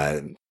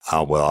 And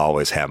I will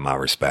always have my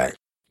respect.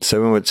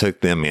 So we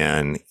took them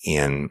in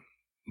and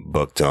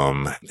booked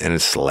them. And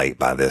it's late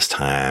by this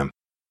time.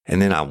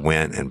 And then I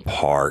went and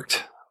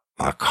parked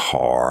my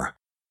car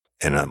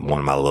in one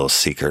of my little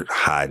secret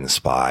hiding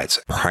spots,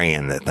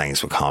 praying that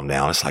things would calm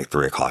down. It's like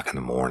 3:00 in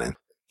the morning.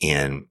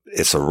 And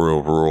it's a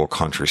rural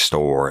country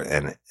store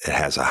and it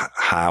has a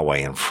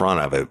highway in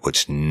front of it,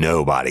 which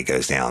nobody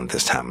goes down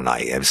this time of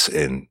night.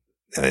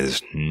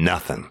 There's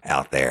nothing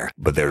out there,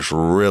 but there's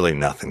really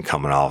nothing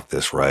coming off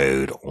this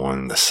road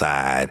on the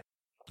side.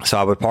 So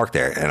I would park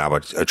there and I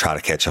would try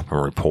to catch up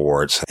on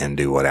reports and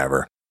do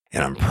whatever.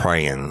 And I'm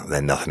praying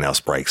that nothing else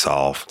breaks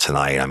off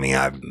tonight. I mean,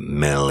 I'm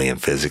mentally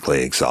and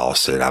physically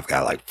exhausted. I've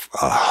got like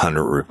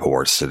 100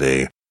 reports to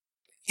do.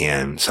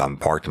 And so I'm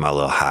parked in my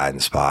little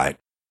hiding spot.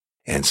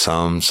 And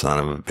some son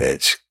of a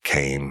bitch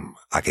came,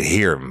 I could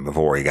hear him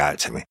before he got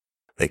to me.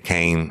 They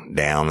came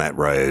down that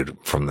road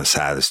from the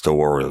side of the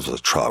store where there was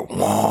a truck.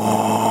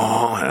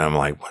 Whoa, and I'm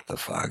like, what the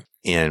fuck?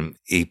 And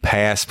he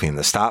passed me in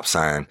the stop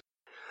sign.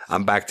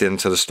 I'm backed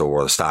into the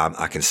store.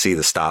 I can see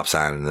the stop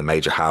sign and the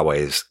major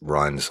highways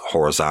runs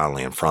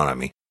horizontally in front of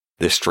me.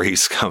 This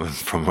street's coming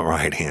from the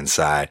right-hand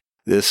side.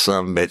 This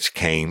son of a bitch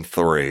came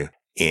through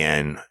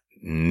and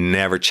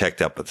never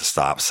checked up at the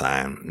stop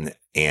sign.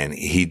 And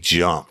he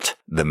jumped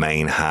the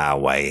main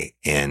highway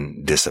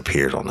and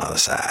disappeared on the other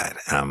side.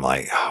 And I'm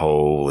like,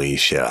 holy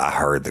shit. I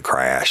heard the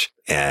crash.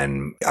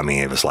 And I mean,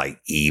 it was like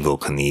Evel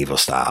Knievel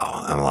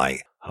style. I'm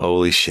like,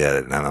 holy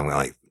shit. And I'm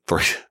like,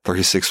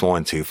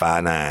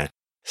 361-259,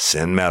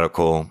 send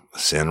medical,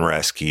 send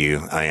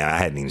rescue. I mean, I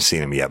hadn't even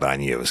seen him yet, but I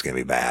knew it was going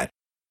to be bad.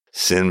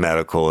 Send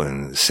medical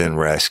and send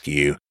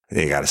rescue.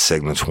 They got a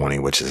signal 20,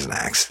 which is an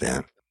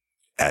accident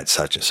at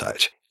such and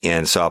such.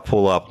 And so I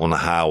pull up on the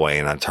highway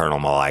and I turn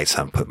on my lights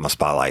and I put my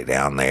spotlight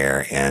down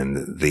there,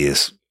 and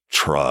this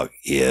truck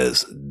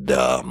is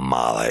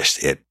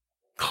demolished. It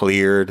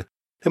cleared.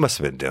 It must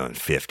have been doing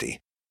 50.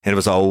 And it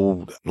was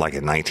old, like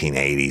a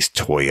 1980s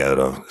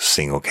Toyota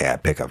single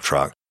cab pickup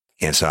truck.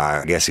 And so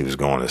I guess he was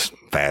going as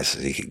fast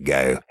as he could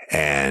go.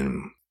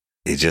 And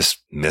he just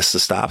missed the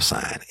stop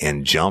sign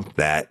and jumped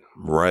that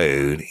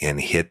road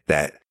and hit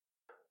that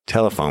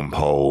telephone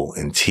pole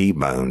and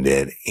T-boned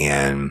it.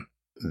 And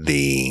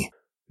the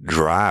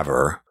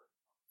driver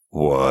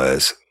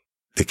was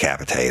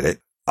decapitated.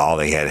 All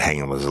they had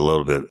hanging was a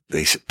little bit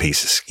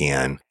piece of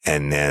skin.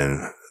 And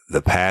then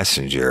the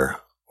passenger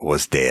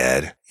was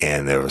dead.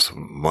 And there was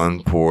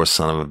one poor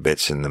son of a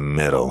bitch in the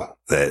middle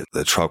that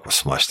the truck was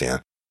smushed in.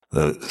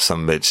 The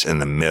son of a bitch in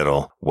the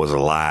middle was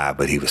alive,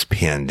 but he was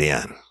pinned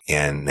in.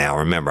 And now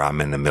remember,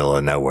 I'm in the middle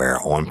of nowhere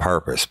on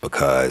purpose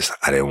because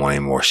I didn't want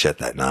any more shit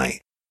that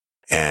night.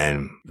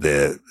 And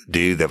the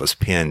dude that was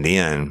pinned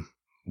in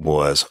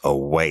was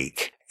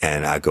awake.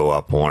 And I go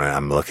up on it.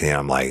 I'm looking at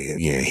him like,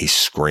 he's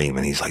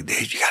screaming. He's like,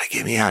 dude, you got to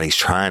get me out. He's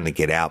trying to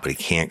get out, but he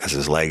can't because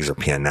his legs are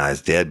pinned. Now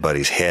his dead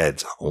buddy's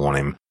head's on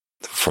him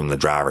from the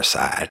driver's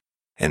side.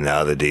 And the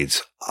other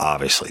dude's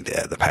obviously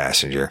dead, the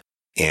passenger.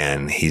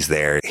 And he's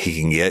there. He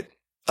can get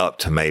up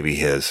to maybe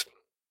his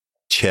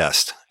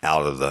chest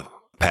out of the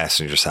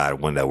passenger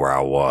side window where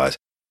I was.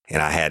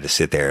 And I had to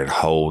sit there and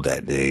hold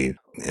that dude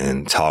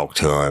and talk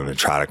to him and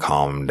try to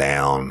calm him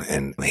down.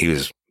 And he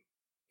was,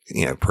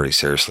 pretty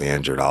seriously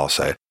injured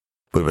also.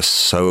 But it was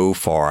so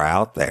far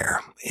out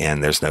there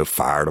and there's no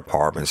fire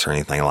departments or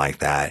anything like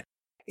that.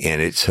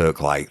 And it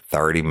took like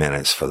 30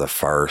 minutes for the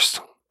first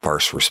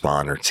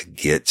responder to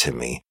get to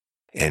me.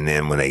 And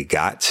then when they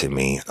got to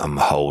me, I'm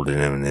holding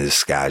him and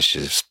this guy's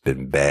just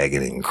been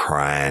begging and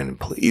crying,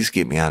 please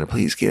get me out of,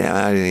 please get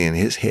out of here. And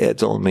his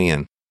head's on me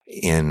and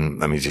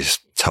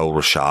just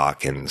total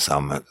shock. And so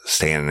I'm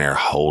standing there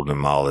holding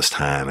him all this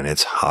time and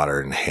it's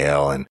hotter than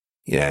hell. And,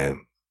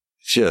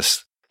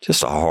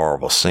 just a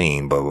horrible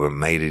scene. But what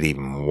made it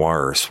even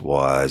worse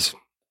was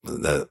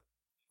the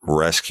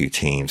rescue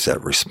teams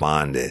that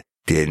responded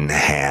didn't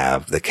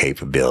have the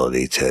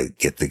capability to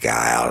get the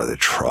guy out of the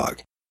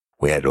truck.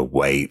 We had to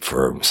wait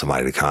for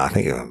somebody to come. I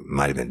think it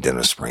might have been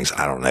Dennis Springs.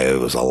 I don't know. It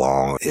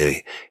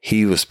was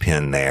he was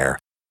pinned there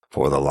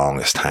for the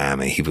longest time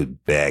and he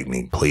would beg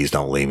me, please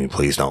don't leave me.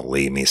 Please don't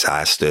leave me. So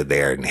I stood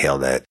there and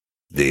held that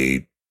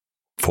dude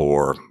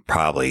for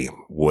probably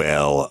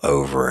well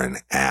over an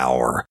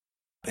hour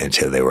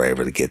until they were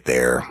able to get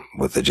there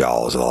with the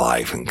jaws of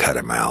life and cut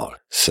him out.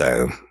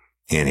 So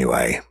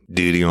anyway,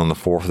 duty on the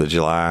 4th of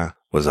July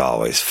was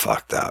always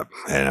fucked up.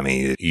 And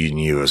you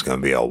knew it was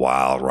going to be a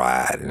wild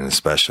ride, and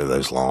especially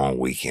those long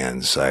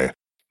weekends. So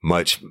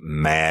much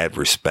mad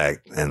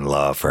respect and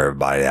love for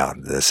everybody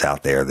that's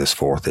out there this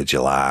 4th of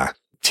July,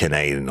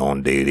 10-8 and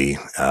on duty.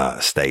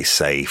 Stay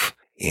safe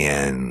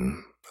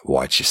and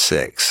watch your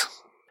six.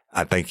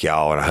 I thank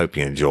y'all, and I hope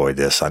you enjoyed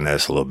this. I know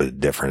it's a little bit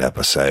different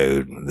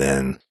episode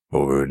than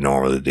what we would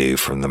normally do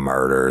from the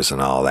murders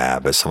and all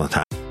that, but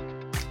sometimes.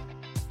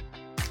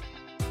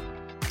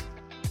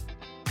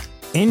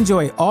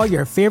 Enjoy all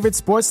your favorite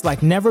sports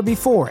like never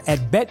before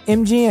at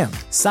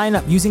BetMGM. Sign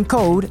up using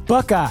code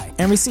Buckeye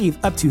and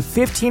receive up to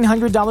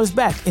 $1,500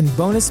 back in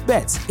bonus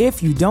bets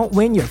if you don't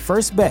win your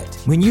first bet.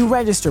 When you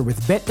register with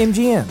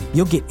BetMGM,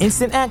 you'll get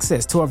instant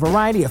access to a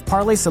variety of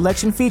parlay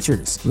selection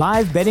features,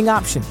 live betting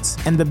options,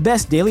 and the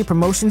best daily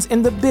promotions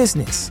in the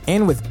business.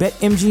 And with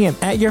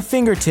BetMGM at your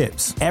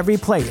fingertips, every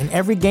play and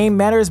every game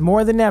matters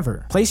more than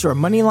ever. Place your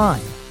money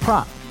line,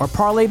 prop, or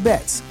parlay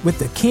bets with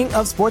the king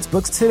of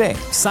sportsbooks today.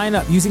 Sign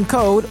up using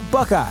code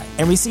Buckeye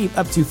and receive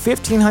up to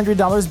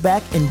 $1,500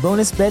 back in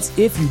bonus bets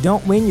if you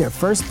don't win your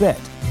first bet.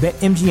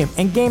 BetMGM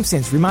and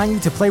GameSense remind you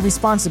to play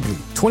responsibly.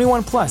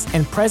 21 plus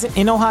and present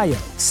in Ohio,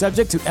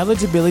 subject to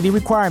eligibility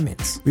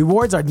requirements.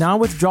 Rewards are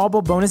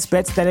non-withdrawable bonus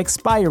bets that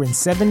expire in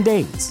 7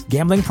 days.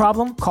 Gambling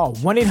problem? Call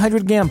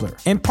 1-800-GAMBLER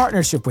in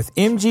partnership with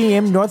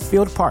MGM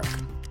Northfield Park.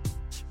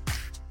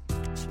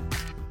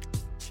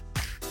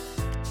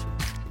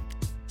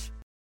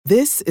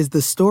 This is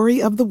the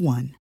story of the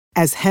one.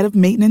 As head of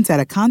maintenance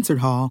at a concert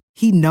hall,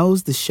 he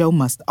knows the show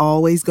must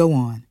always go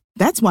on.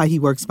 That's why he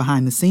works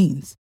behind the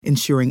scenes,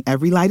 ensuring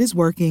every light is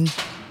working,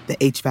 the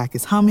HVAC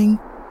is humming,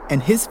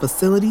 and his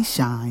facility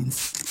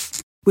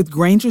shines. With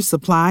Grainger's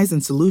supplies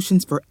and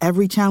solutions for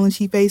every challenge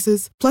he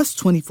faces, plus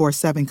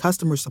 24/7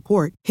 customer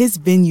support, his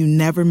venue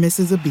never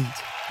misses a beat.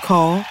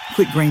 Call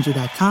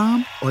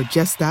quickgrainger.com or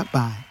just stop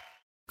by.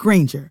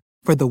 Grainger,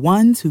 for the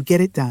ones who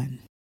get it done.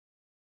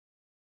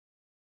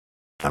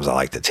 Sometimes I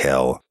like to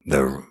tell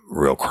the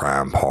real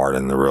crime part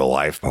and the real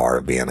life part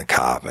of being a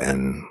cop.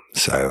 And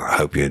so I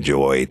hope you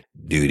enjoyed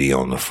duty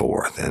on the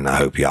 4th. And I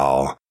hope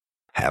y'all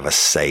have a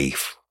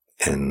safe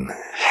and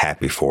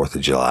happy 4th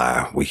of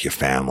July with your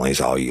families,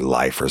 all you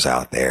lifers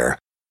out there.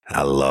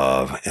 I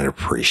love and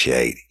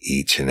appreciate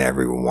each and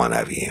every one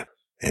of you.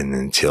 And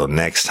until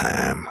next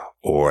time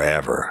or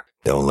ever,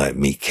 don't let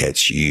me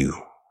catch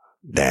you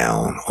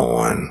down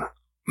on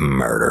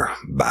Murder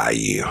by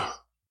You.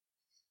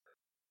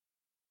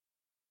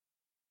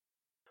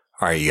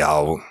 All right,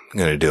 y'all, I'm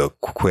going to do a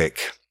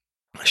quick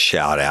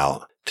shout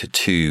out to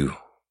two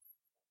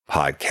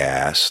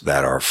podcasts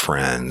that are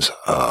friends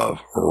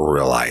of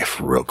Real Life,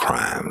 Real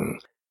Crime.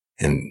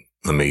 And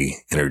let me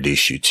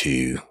introduce you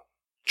to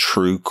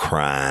True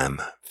Crime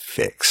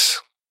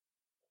Fix.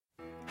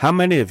 How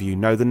many of you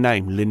know the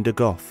name Linda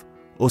Goff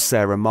or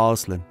Sarah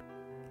Marsland?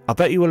 I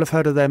bet you will have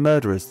heard of their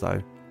murderers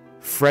though,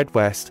 Fred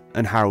West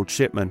and Harold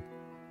Shipman.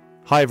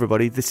 Hi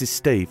everybody, this is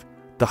Steve,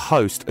 the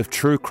host of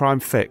True Crime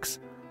Fix,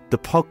 the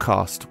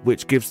podcast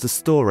which gives the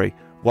story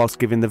whilst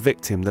giving the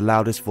victim the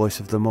loudest voice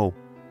of them all.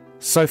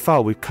 So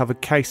far we've covered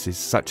cases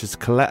such as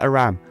Colette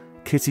Aram,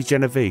 Kitty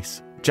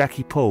Genovese,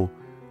 Jackie Paul,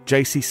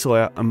 JC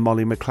Sawyer and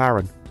Molly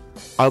McLaren.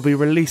 I'll be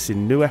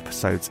releasing new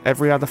episodes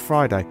every other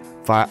Friday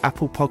via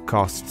Apple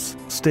Podcasts,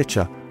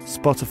 Stitcher,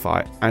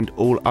 Spotify and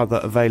all other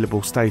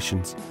available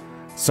stations.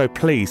 So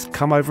please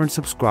come over and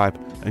subscribe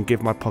and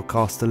give my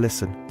podcast a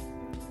listen.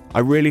 I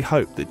really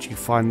hope that you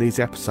find these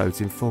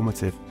episodes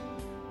informative.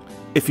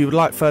 If you would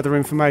like further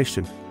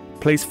information,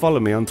 please follow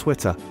me on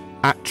Twitter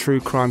at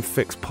True Crime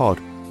Fix Pod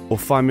or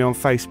find me on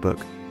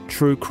Facebook,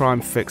 True Crime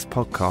Fix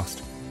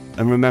Podcast.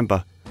 And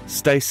remember,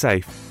 stay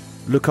safe,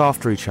 look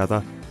after each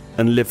other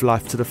and live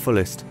life to the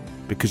fullest,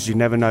 because you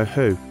never know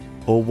who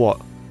or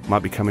what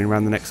might be coming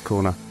around the next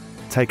corner.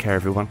 Take care,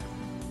 everyone.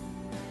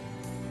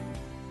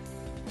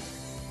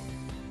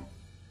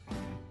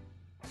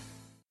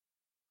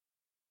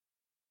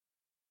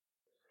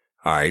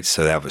 All right,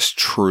 so that was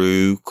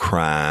True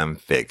Crime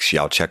Fix.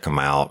 Y'all check them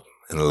out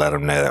and let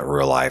them know that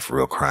Real Life,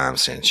 Real Crime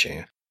sent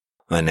you.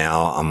 And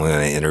now I'm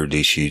going to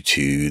introduce you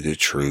to the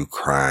True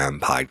Crime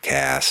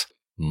podcast,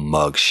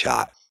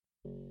 Mugshot.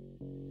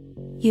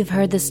 You've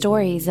heard the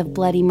stories of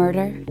bloody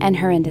murder and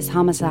horrendous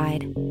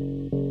homicide.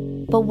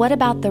 But what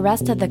about the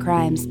rest of the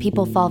crimes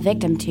people fall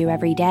victim to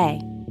every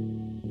day?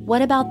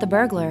 What about the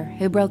burglar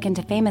who broke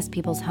into famous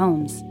people's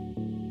homes?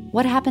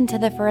 What happened to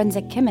the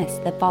forensic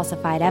chemist that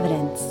falsified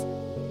evidence?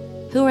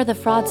 Who are the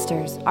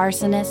fraudsters,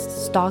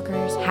 arsonists,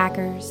 stalkers,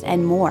 hackers,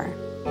 and more?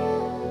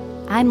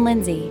 I'm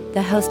Lindsay,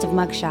 the host of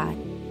Mugshot.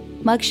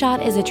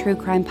 Mugshot is a true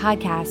crime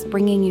podcast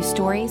bringing you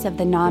stories of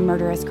the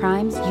non-murderous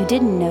crimes you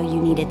didn't know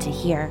you needed to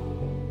hear.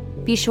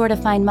 Be sure to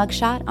find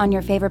Mugshot on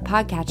your favorite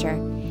podcatcher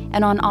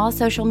and on all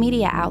social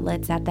media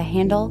outlets at the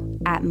handle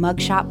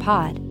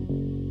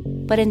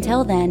 @MugshotPod. But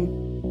until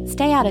then,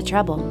 stay out of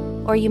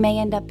trouble, or you may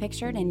end up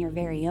pictured in your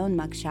very own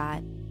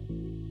mugshot.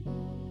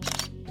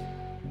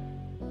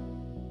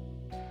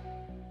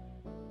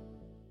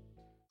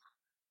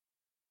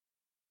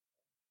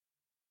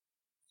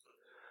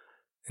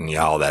 And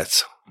y'all,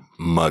 that's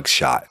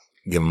Mugshot.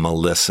 Give them a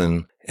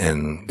listen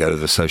and go to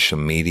the social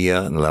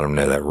media and let them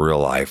know that Real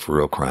Life,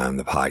 Real Crime,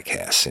 the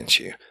podcast sent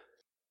you.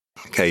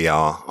 Okay,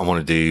 y'all, I want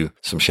to do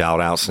some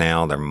shout outs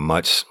now. They're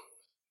much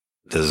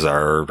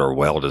deserved or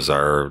well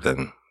deserved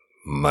and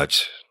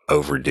much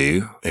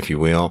overdue, if you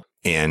will.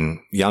 And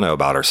y'all know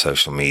about our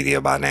social media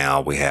by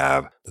now. We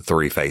have the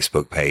 3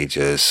 Facebook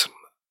pages,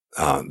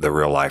 the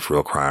Real Life,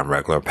 Real Crime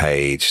regular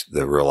page,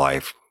 the Real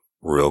Life,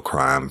 Real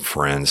Crime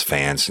Friends,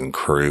 Fans, and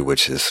Crew,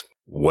 which is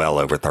well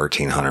over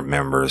 1,300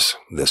 members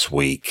this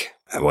week.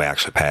 We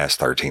actually passed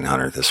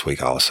 1,300 this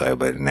week also,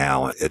 but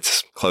now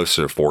it's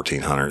closer to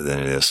 1,400 than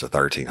it is to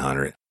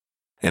 1,300.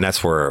 And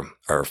that's where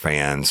our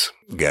fans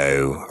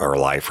go, our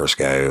lifers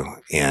go.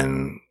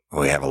 And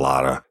we have a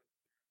lot of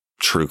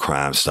true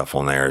crime stuff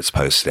on there. It's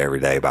posted every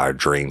day by our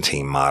dream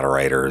team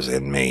moderators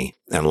and me,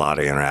 and a lot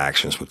of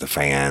interactions with the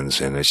fans.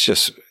 And it's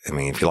just, I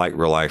mean, if you like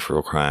Real Life,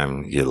 Real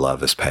Crime, you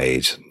love this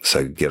page.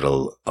 So give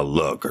it a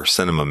look or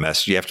send them a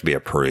message. You have to be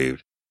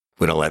approved.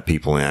 We don't let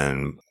people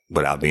in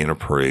without being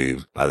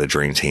approved by the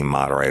dream team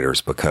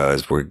moderators,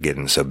 because we're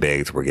getting so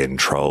big that we're getting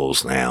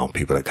trolls now,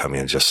 people that come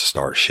in just to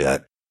start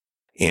shit.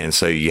 And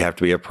so you have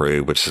to be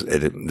approved, which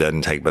it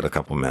doesn't take but a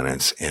couple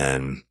minutes,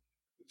 and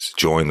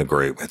join the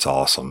group. It's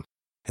awesome.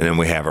 And then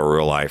we have a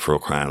Real Life, Real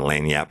Crime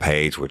Lanyap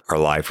page, which our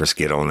lifers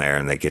get on there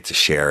and they get to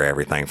share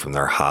everything from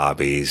their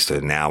hobbies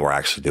to now we're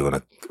actually doing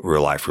a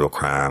Real Life, Real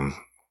Crime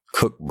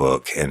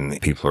cookbook, and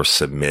people are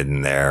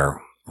submitting their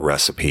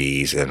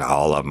recipes, and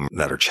all of them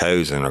that are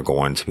chosen are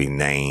going to be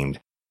named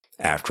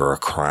after a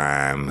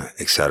crime,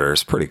 etc.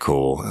 It's pretty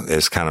cool.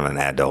 It's kind of an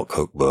adult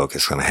cookbook.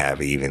 It's going to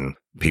have even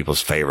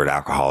people's favorite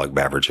alcoholic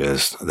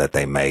beverages that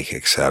they make,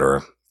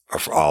 etc.,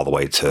 all the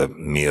way to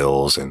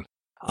meals and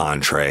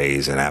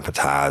entrees and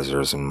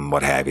appetizers and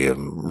what have you.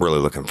 I'm really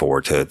looking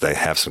forward to it. They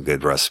have some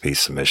good recipe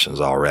submissions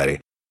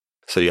already.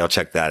 So y'all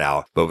check that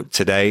out. But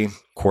today,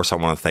 of course, I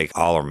want to thank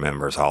all our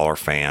members, all our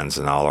fans,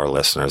 and all our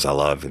listeners. I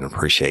love and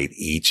appreciate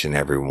each and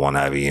every one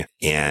of you.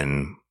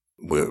 And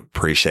we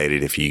appreciate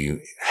it if you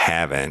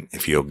haven't,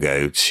 if you'll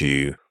go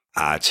to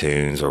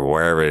iTunes or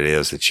wherever it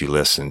is that you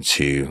listen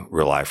to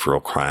Real Life, Real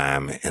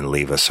Crime and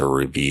leave us a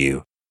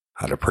review.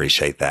 I'd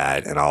appreciate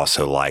that. And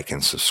also like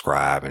and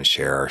subscribe and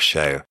share our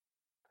show.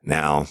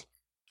 Now,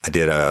 I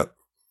did a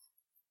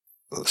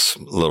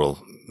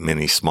little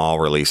mini small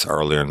release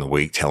earlier in the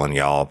week telling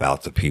y'all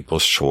about the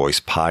People's Choice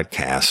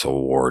Podcast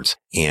Awards.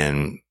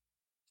 And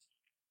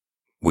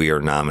we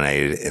are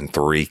nominated in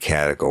 3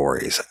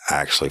 categories.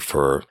 Actually,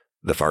 for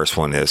the first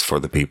one is for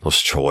the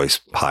People's Choice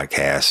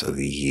Podcast of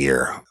the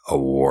Year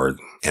award.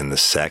 And the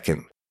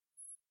second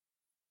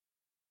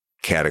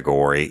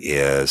category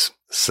is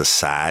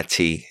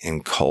Society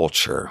and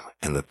Culture.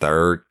 And the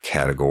third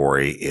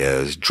category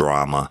is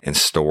Drama and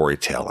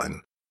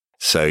Storytelling.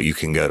 So you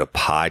can go to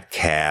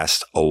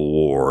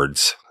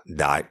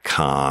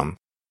podcastawards.com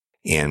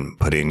and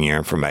put in your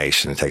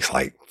information. It takes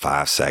like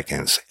 5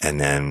 seconds. And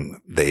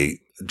then they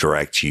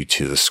direct you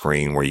to the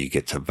screen where you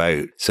get to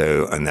vote.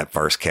 So in that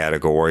first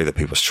category, the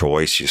People's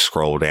Choice, you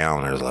scroll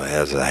down,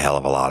 there's a hell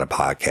of a lot of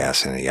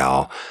podcasts in it,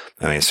 y'all.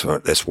 I mean,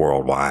 it's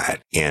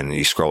worldwide. And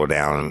you scroll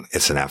down,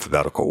 it's in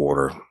alphabetical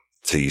order.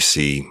 So you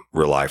see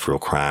Real Life, Real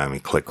Crime, you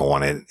click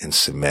on it and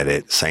submit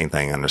it. Same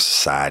thing under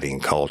Society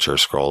and Culture,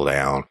 scroll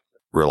down,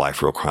 Real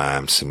Life, Real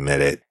Crime, submit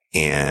it.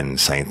 And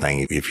same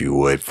thing if you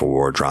would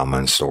for Drama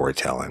and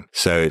Storytelling.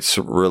 So it's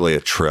really a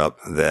trip.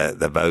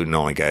 The voting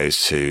only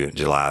goes to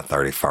July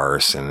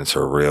 31st, and it's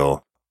a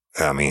real,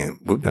 I mean,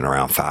 we've been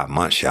around 5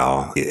 months,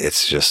 y'all.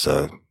 It's just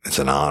it's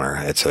an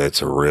honor.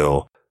 It's a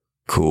real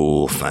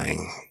cool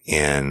thing,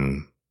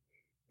 and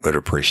would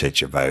appreciate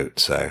your vote.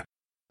 So,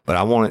 but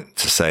I wanted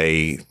to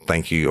say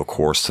thank you, of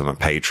course, to my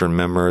patron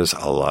members.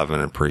 I love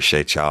and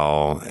appreciate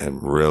y'all,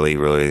 and really,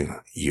 really,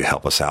 you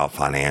help us out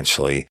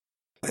financially.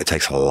 It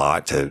takes a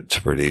lot to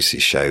produce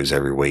these shows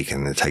every week,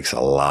 and it takes a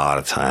lot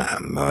of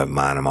time,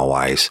 mine and my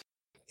wife's.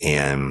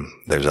 And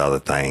there's other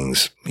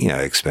things,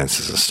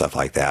 expenses and stuff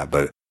like that.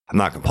 But I'm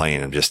not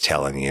complaining. I'm just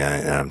telling you,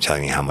 and I'm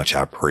telling you how much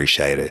I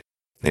appreciate it.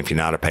 And if you're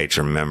not a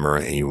patron member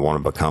and you want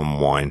to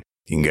become one,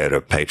 you can go to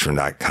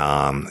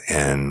patreon.com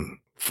and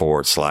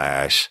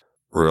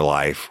 /Real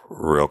Life,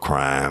 Real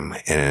Crime,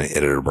 and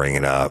it'll bring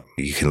it up.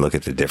 You can look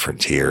at the different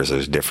tiers.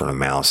 There's different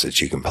amounts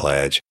that you can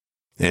pledge.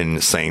 And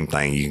the same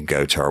thing, you can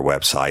go to our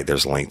website.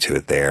 There's a link to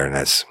it there, and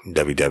that's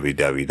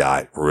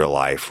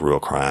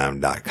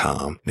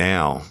www.realliferealcrime.com.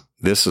 Now,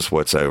 this is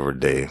what's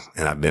overdue,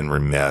 and I've been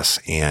remiss,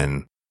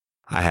 and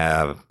I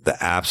have the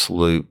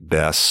absolute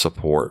best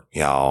support,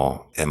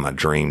 y'all, in my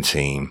dream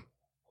team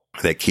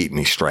that keep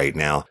me straight.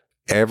 Now,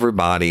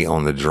 everybody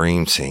on the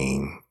dream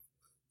team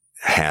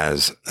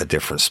has a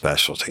different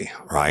specialty,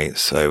 right?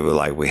 So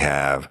like we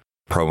have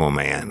Promo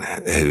Man,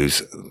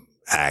 who's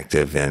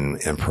active in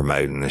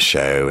promoting the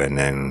show. And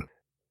then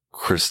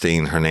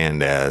Christine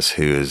Hernandez,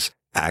 who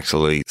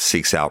actually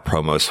seeks out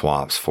promo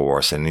swaps for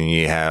us. And then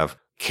you have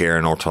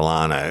Karen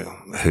Ortolano,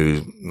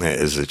 who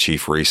is the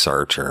chief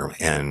researcher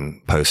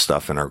and posts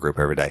stuff in our group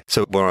every day.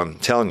 So what I'm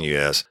telling you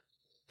is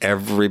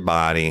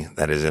everybody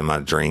that is in my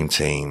dream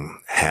team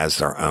has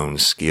their own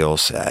skill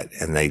set,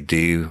 and they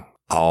do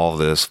all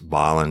this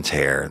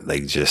volunteer. They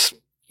just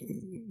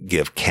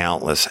give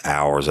countless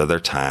hours of their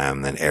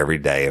time and every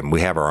day. And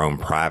we have our own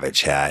private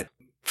chat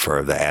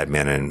for the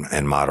admin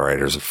and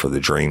moderators for the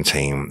dream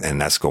team. And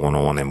that's going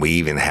on. And we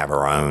even have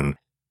our own,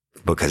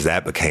 because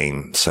that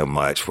became so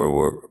much where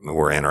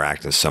we're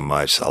interacting so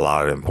much. A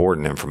lot of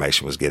important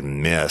information was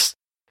getting missed.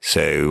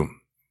 So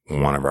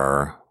one of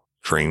our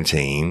dream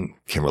team,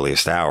 Kimberly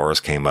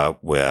Stowers, came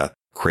up with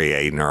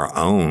creating our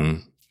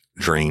own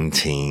dream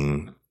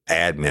team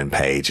admin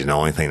page. And the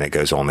only thing that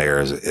goes on there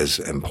is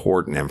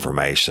important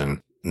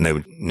information.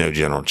 No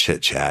general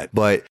chit chat,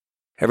 but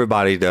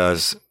everybody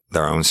does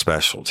their own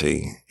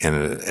specialty in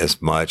as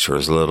much or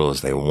as little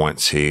as they want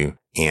to.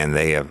 And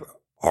they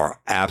are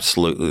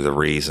absolutely the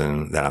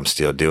reason that I'm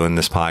still doing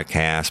this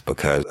podcast,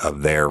 because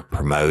of their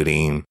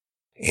promoting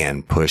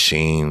and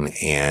pushing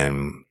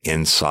and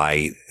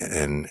insight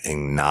and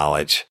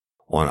knowledge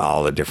on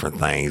all the different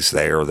things.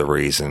 They are the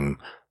reason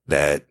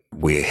that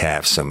we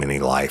have so many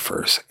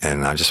lifers.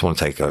 And I just want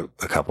to take a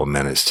couple of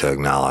minutes to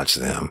acknowledge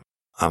them.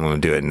 I'm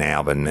going to do it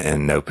now, but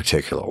in no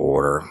particular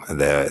order.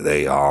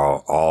 They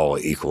are all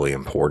equally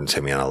important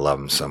to me, and I love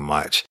them so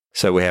much.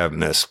 So we have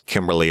Miss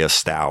Kimberly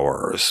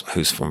Stowers,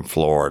 who's from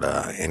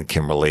Florida, and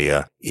Kimberly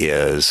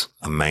is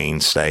a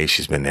mainstay.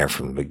 She's been there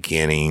from the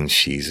beginning.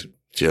 She's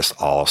just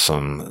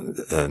awesome,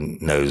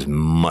 knows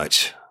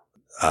much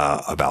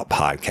about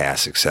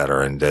podcasts, et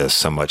cetera, and does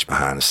so much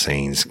behind the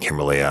scenes.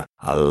 Kimberly,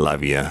 I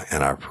love you,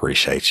 and I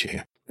appreciate you.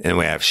 And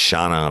we have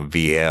Shauna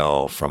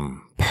VL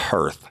from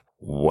Perth,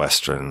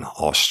 Western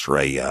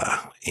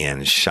Australia.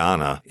 And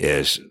Shauna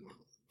is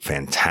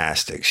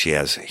fantastic. She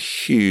has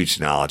huge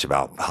knowledge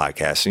about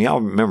podcasts. And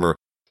y'all remember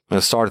when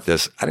I started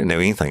this, I didn't know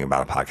anything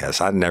about a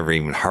podcast. I'd never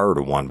even heard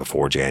of one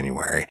before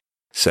January.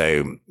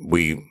 So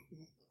we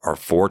are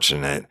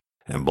fortunate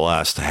and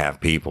blessed to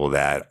have people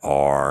that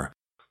are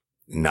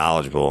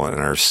knowledgeable and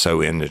are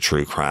so into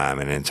true crime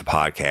and into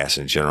podcasts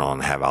in general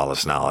and have all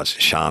this knowledge.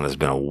 Shauna has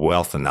been a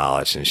wealth of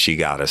knowledge, and she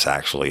got us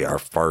actually our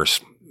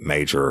first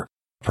major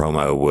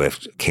promo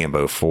with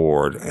Cambo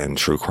Ford and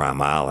True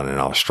Crime Island in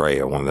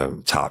Australia, one of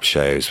the top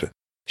shows. But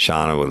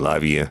Shauna, we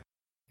love you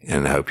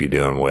and I hope you're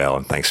doing well,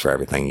 and thanks for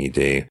everything you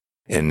do.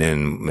 And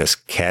then Miss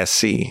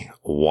Cassie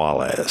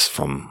Wallace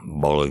from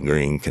Bowling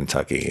Green,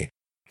 Kentucky.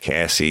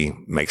 Cassie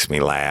makes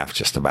me laugh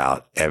just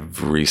about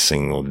every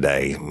single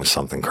day with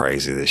something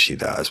crazy that she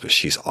does, but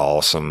she's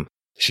awesome.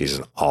 She's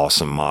an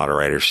awesome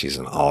moderator. She's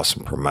an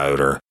awesome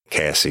promoter.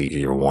 Cassie,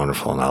 you're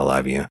wonderful and I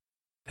love you.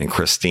 And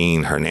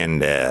Christine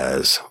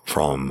Hernandez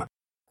from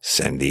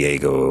San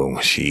Diego.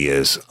 She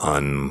is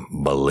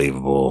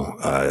unbelievable.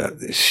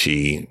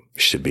 She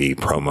should be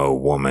promo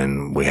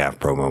woman. We have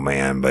promo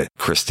man, but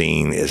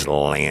Christine is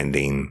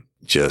landing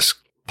just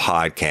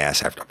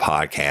podcast after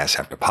podcast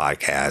after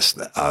podcast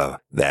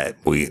that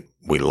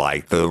we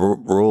like. The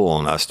rule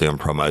on us doing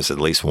promos, at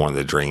least one of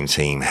the dream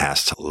team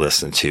has to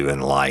listen to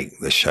and like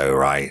the show,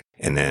 right?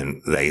 And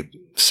then they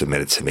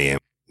submit it to me and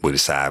we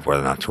decide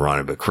whether or not to run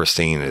it. But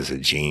Christine is a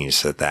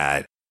genius at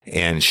that.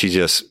 And she's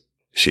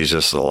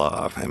just a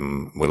love.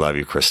 And we love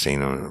you,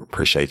 Christine, and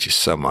appreciate you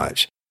so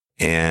much.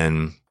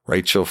 And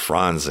Rachel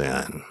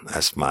Franzen,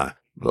 that's my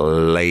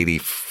lady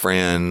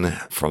friend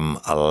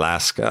from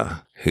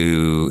Alaska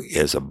who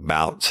is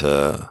about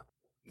to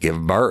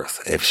give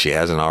birth, if she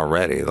hasn't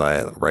already.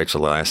 Like,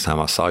 Rachel, the last time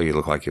I saw you,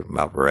 looked like you're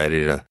about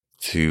ready to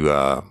do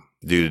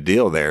the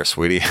deal there,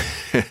 sweetie.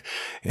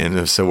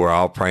 And so we're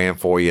all praying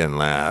for you,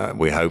 and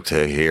we hope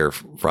to hear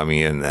from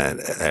you and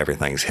that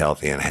everything's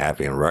healthy and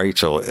happy. And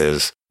Rachel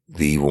is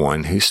the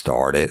one who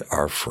started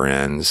our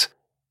friends,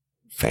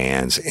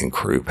 fans, and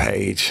crew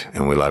page.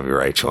 And we love you,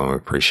 Rachel, and we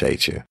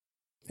appreciate you.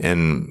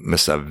 And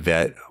Miss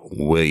Yvette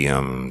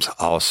Williams,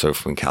 also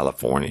from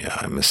California.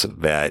 And Miss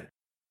Yvette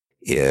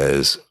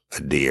is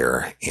a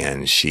dear,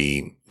 and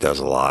she does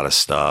a lot of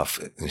stuff,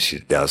 and she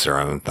does her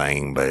own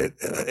thing, but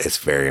it's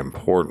very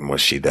important what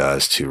she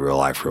does to Real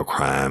Life, Real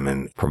Crime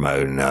and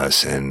promoting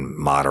us and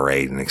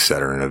moderating, et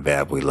cetera. And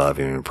Yvette, we love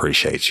you and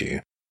appreciate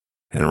you.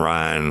 And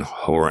Ryan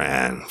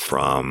Horan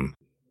from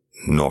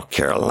North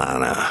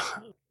Carolina,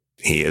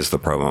 he is the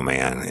promo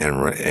man,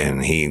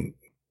 and he,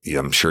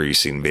 I'm sure you've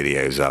seen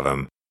videos of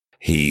him.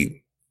 He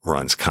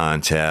runs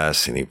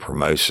contests and he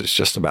promotes us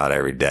just about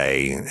every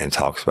day and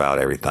talks about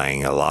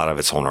everything. A lot of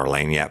it's on our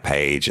Lagniappe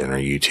page and our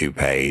YouTube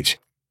page.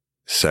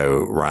 So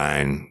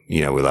Ryan,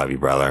 we love you,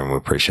 brother, and we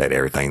appreciate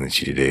everything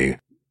that you do.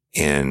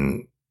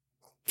 And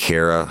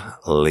Kara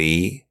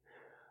Lee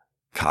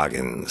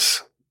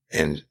Coggins,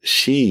 and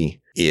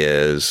she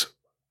is,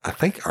 I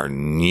think, our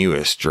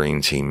newest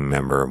Dream Team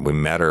member. We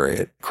met her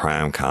at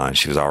CrimeCon.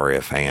 She was already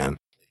a fan.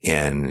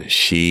 And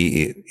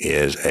she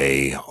is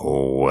a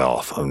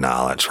wealth of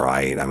knowledge,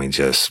 right? I mean,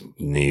 just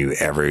knew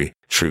every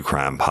true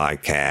crime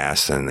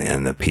podcast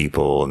and the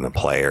people and the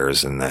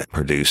players and the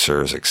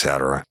producers, et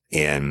cetera.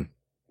 And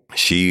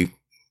she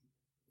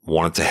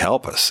wanted to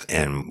help us,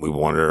 and we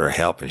wanted her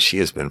help, and she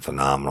has been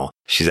phenomenal.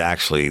 She's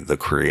actually the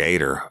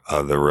creator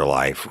of the Real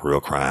Life,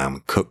 Real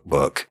Crime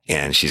cookbook,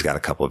 and she's got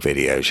a couple of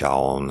videos,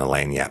 y'all, on the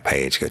Lagniappe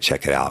page. Go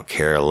check it out.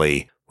 Kara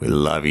Lee, we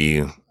love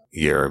you.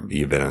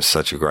 You've been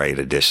such a great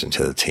addition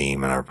to the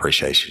team, and I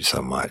appreciate you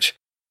so much.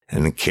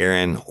 And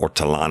Karen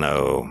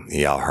Ortolano,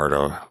 y'all heard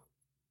her,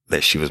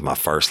 that she was my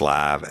first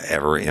live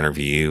ever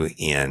interview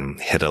in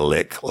Hit a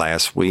Lick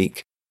last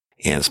week.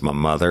 And it's my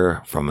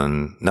mother from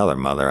another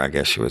mother, I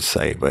guess you would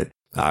say, but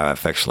I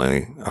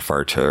affectionately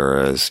refer to her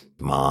as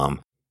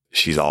Mom.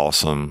 She's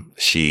awesome.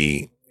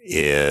 She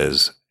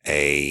is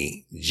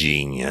a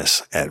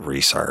genius at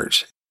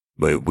research.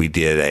 But we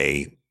did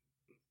a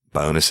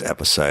bonus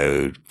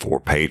episode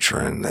for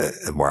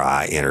Patreon where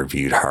I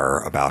interviewed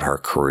her about her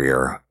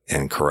career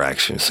in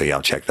corrections. So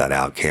y'all check that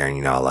out.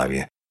 Karen, I love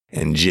you.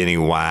 And Jenny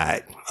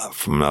White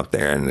from up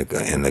there in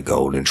the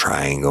Golden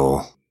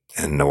Triangle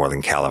in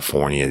Northern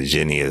California.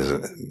 Jenny is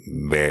a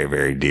very,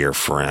 very dear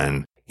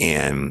friend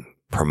and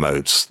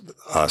promotes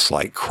us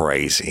like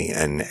crazy.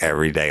 And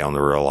every day on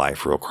the Real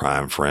Life, Real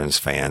Crime Friends,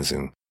 Fans,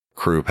 and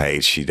Crew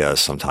page, she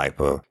does some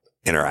type of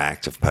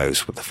interactive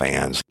post with the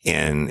fans,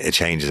 and it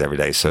changes every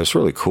day. So it's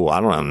really cool.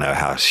 I don't know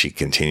how she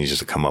continues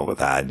to come up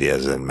with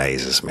ideas. It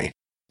amazes me.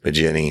 But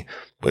Jenny,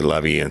 we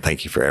love you and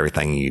thank you for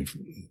everything you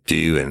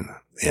do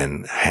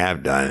and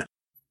have done.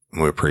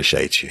 We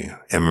appreciate you.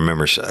 And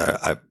remember,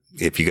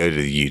 if you go to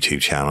the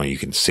YouTube channel, you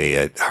can see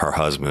it. Her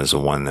husband is the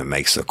one that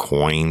makes the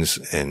coins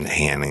and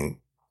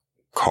handing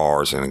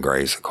cards and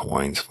engraves the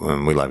coins.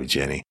 And we love you,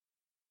 Jenny.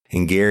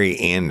 And Gary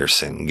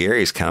Anderson.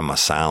 Gary is kind of my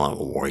silent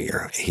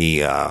warrior.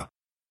 He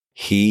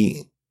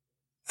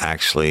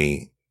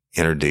actually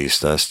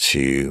introduced us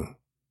to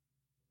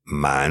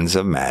Minds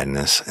of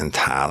Madness and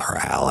Tyler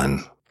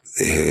Allen,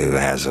 who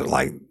has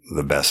like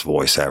the best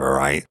voice ever,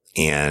 right?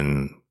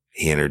 And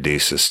he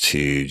introduced us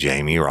to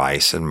Jamie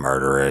Rice and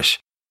Murderish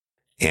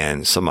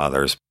and some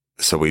others.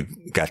 So we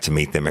got to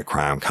meet them at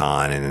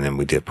CrimeCon, and then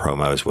we did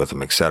promos with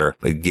them, et cetera.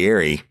 But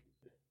Gary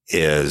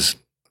is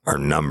our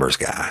numbers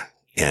guy.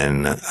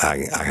 And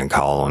I can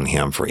call on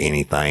him for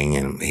anything,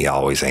 and he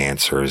always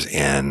answers,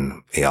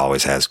 and he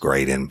always has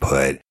great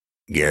input.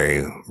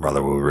 Gary,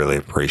 brother, we really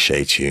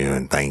appreciate you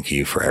and thank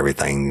you for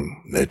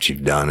everything that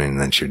you've done and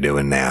that you're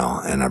doing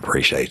now, and I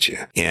appreciate you.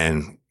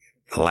 And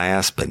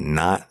last but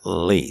not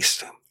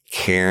least,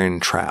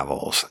 Karen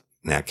Travels.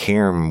 Now,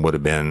 Karen would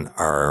have been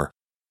our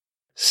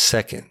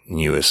second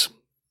newest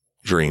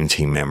Dream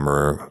Team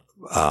member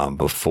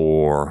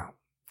before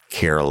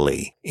Kara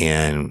Lee.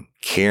 And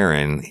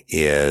Karen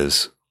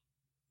is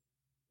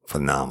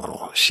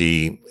phenomenal.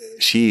 She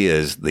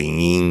is the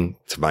yin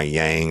to my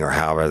yang, or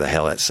however the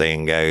hell that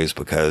saying goes,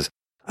 because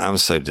I'm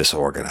so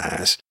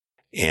disorganized.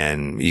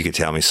 And you could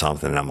tell me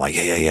something and I'm like,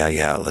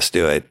 yeah, let's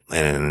do it.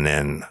 And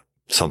then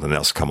something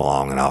else come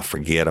along and I'll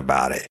forget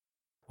about it.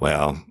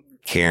 Well,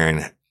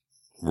 Karen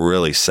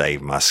really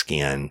saved my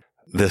skin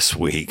this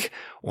week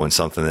on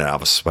something that I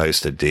was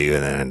supposed to do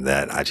and then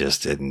that I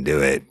just didn't do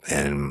it.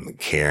 And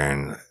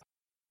Karen,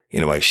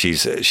 anyway, she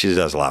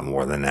does a lot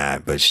more than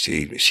that, but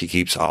she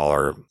keeps all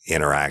her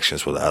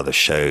interactions with other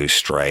shows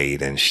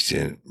straight, and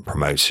she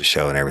promotes the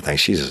show and everything.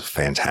 She's a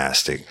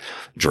fantastic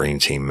Dream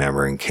Team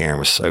member, and Karen,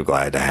 was so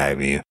glad to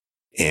have you.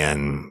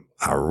 And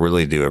I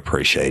really do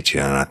appreciate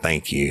you, and I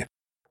thank you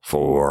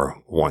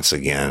for once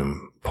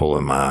again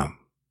pulling my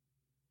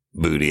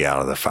booty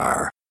out of the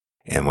fire.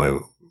 And we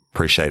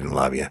appreciate and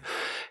love you.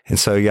 And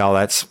so, y'all,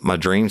 that's my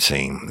Dream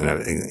Team.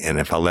 And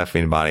if I left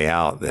anybody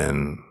out,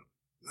 then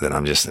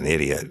I'm just an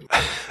idiot.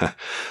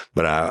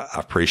 But I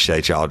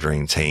appreciate y'all,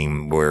 Dream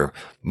Team. We're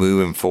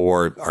moving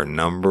forward. Our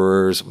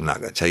numbers, I'm not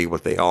going to tell you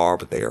what they are,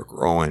 but they are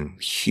growing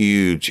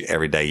huge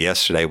every day.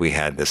 Yesterday, we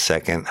had the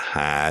second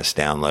highest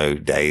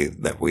download day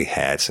that we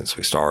had since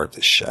we started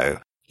the show.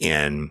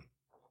 And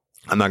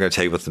I'm not going to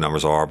tell you what the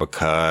numbers are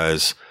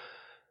because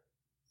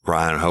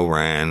Ryan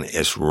Horan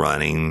is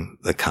running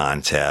the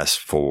contest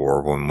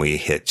for when we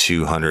hit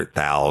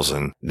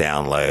 200,000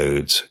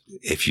 downloads.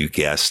 If you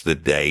guess the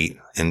date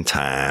and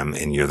time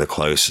and you're the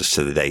closest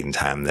to the date and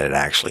time that it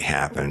actually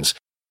happens,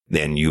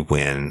 then you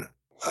win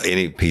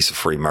any piece of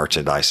free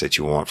merchandise that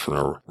you want from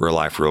the Real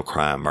Life, Real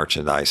Crime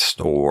merchandise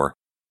store.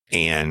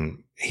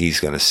 And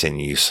he's going to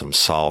send you some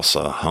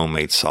salsa,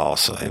 homemade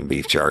salsa and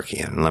beef jerky.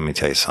 And let me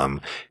tell you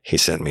something. He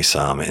sent me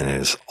some and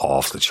it is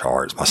off the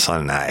charts. My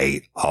son and I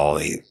ate all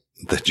the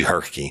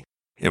jerky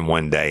in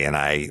one day, and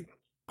I ate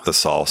the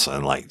salsa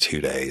in like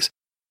 2 days.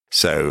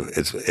 So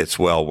it's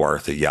well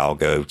worth it. Y'all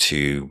go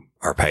to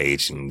our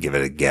page and give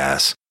it a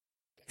guess.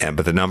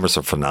 But the numbers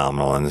are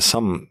phenomenal. And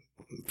some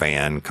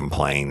fan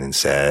complained and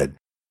said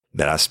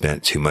that I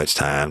spent too much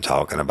time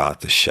talking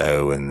about the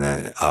show and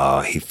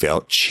that, he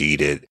felt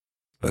cheated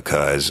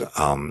because,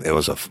 it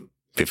was a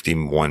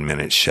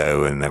 51-minute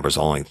show and there was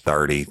only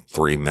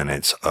 33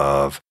 minutes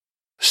of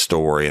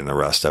story and the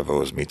rest of it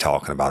was me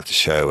talking about the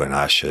show, and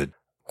I should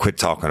quit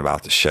talking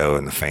about the show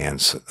and the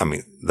fans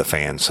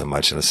so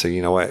much. And I said,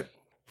 you know what?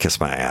 Kiss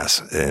my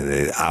ass.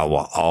 I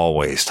will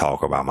always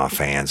talk about my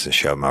fans and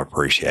show my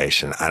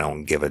appreciation. I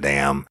don't give a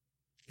damn.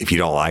 If you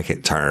don't like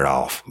it, turn it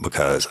off,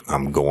 because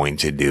I'm going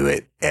to do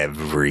it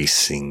every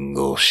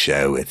single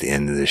show. At the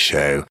end of the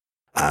show,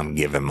 I'm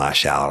giving my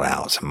shout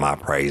outs and my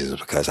praises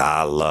because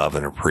I love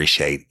and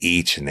appreciate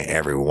each and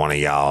every one of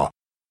y'all.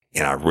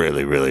 And I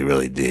really, really,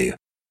 really do.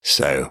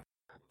 So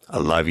I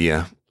love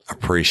you.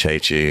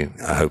 Appreciate you.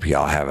 I hope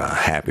y'all have a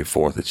happy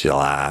 4th of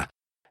July.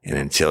 And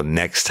until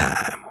next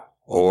time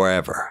or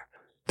ever,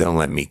 don't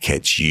let me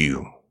catch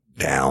you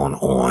down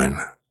on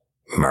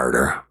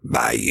Murder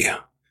Bayou.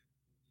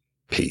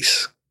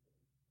 Peace.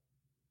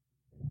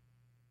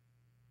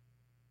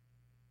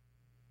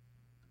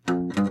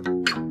 You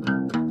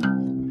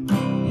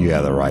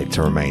have the right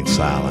to remain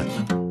silent.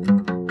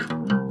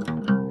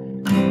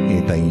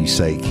 Anything you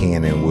say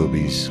can and will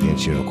be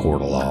against you in a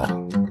court of law.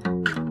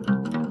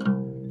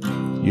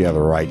 You have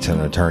the right to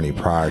an attorney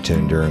prior to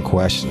and during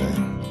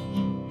questioning.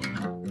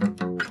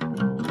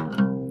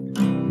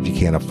 If you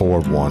can't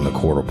afford one, the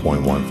court will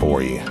appoint one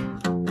for you.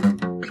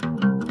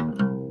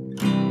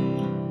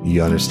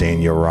 You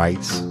understand your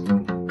rights?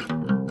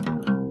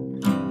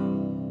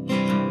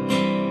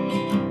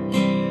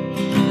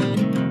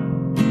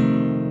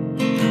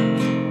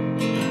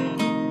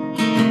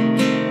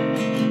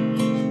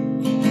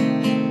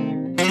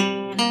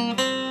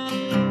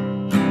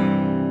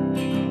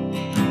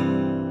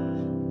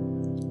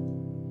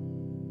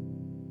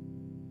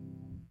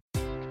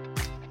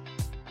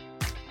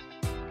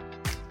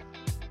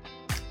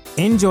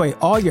 Enjoy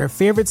all your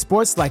favorite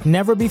sports like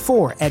never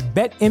before at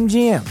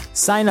BetMGM.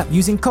 Sign up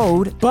using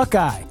code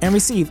Buckeye and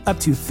receive up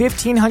to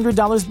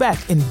 $1,500 back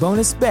in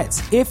bonus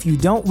bets if you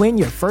don't win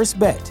your first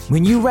bet.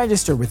 When you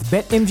register with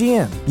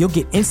BetMGM, you'll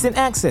get instant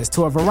access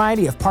to a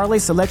variety of parlay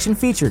selection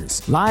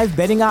features, live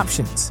betting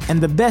options,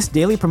 and the best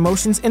daily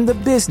promotions in the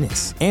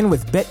business. And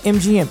with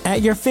BetMGM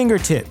at your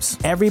fingertips,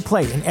 every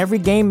play and every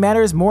game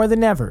matters more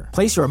than ever.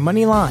 Place your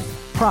money line,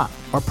 prop,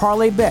 or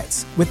parlay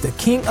bets with the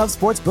king of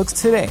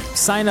sportsbooks today.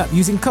 Sign up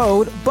using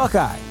code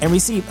Buckeye and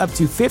receive up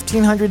to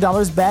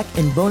 $1,500 back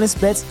in bonus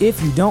bets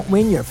if you don't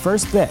win your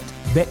first bet.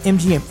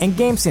 BetMGM and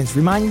GameSense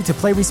remind you to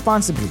play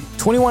responsibly.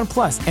 21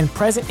 plus and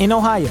present in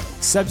Ohio,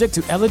 subject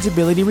to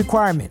eligibility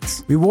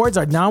requirements. Rewards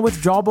are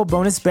non-withdrawable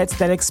bonus bets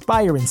that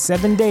expire in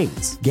 7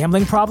 days.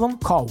 Gambling problem?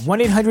 Call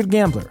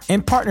 1-800-GAMBLER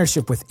in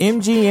partnership with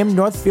MGM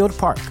Northfield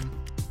Park.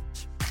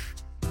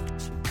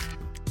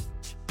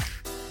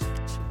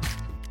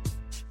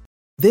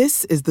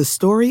 This is the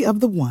story of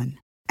the one.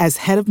 As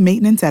head of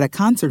maintenance at a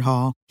concert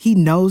hall, he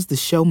knows the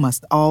show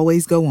must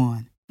always go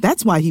on.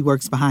 That's why he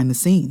works behind the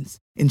scenes,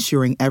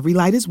 ensuring every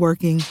light is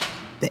working,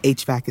 the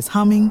HVAC is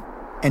humming,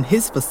 and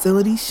his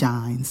facility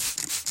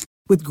shines.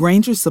 With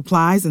Grainger's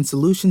supplies and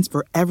solutions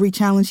for every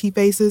challenge he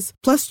faces,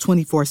 plus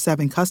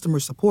 24/7 customer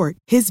support,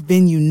 his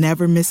venue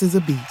never misses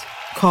a beat.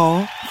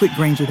 Call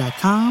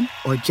quickgrainger.com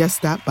or just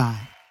stop by.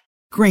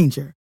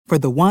 Grainger, for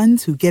the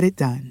ones who get it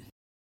done.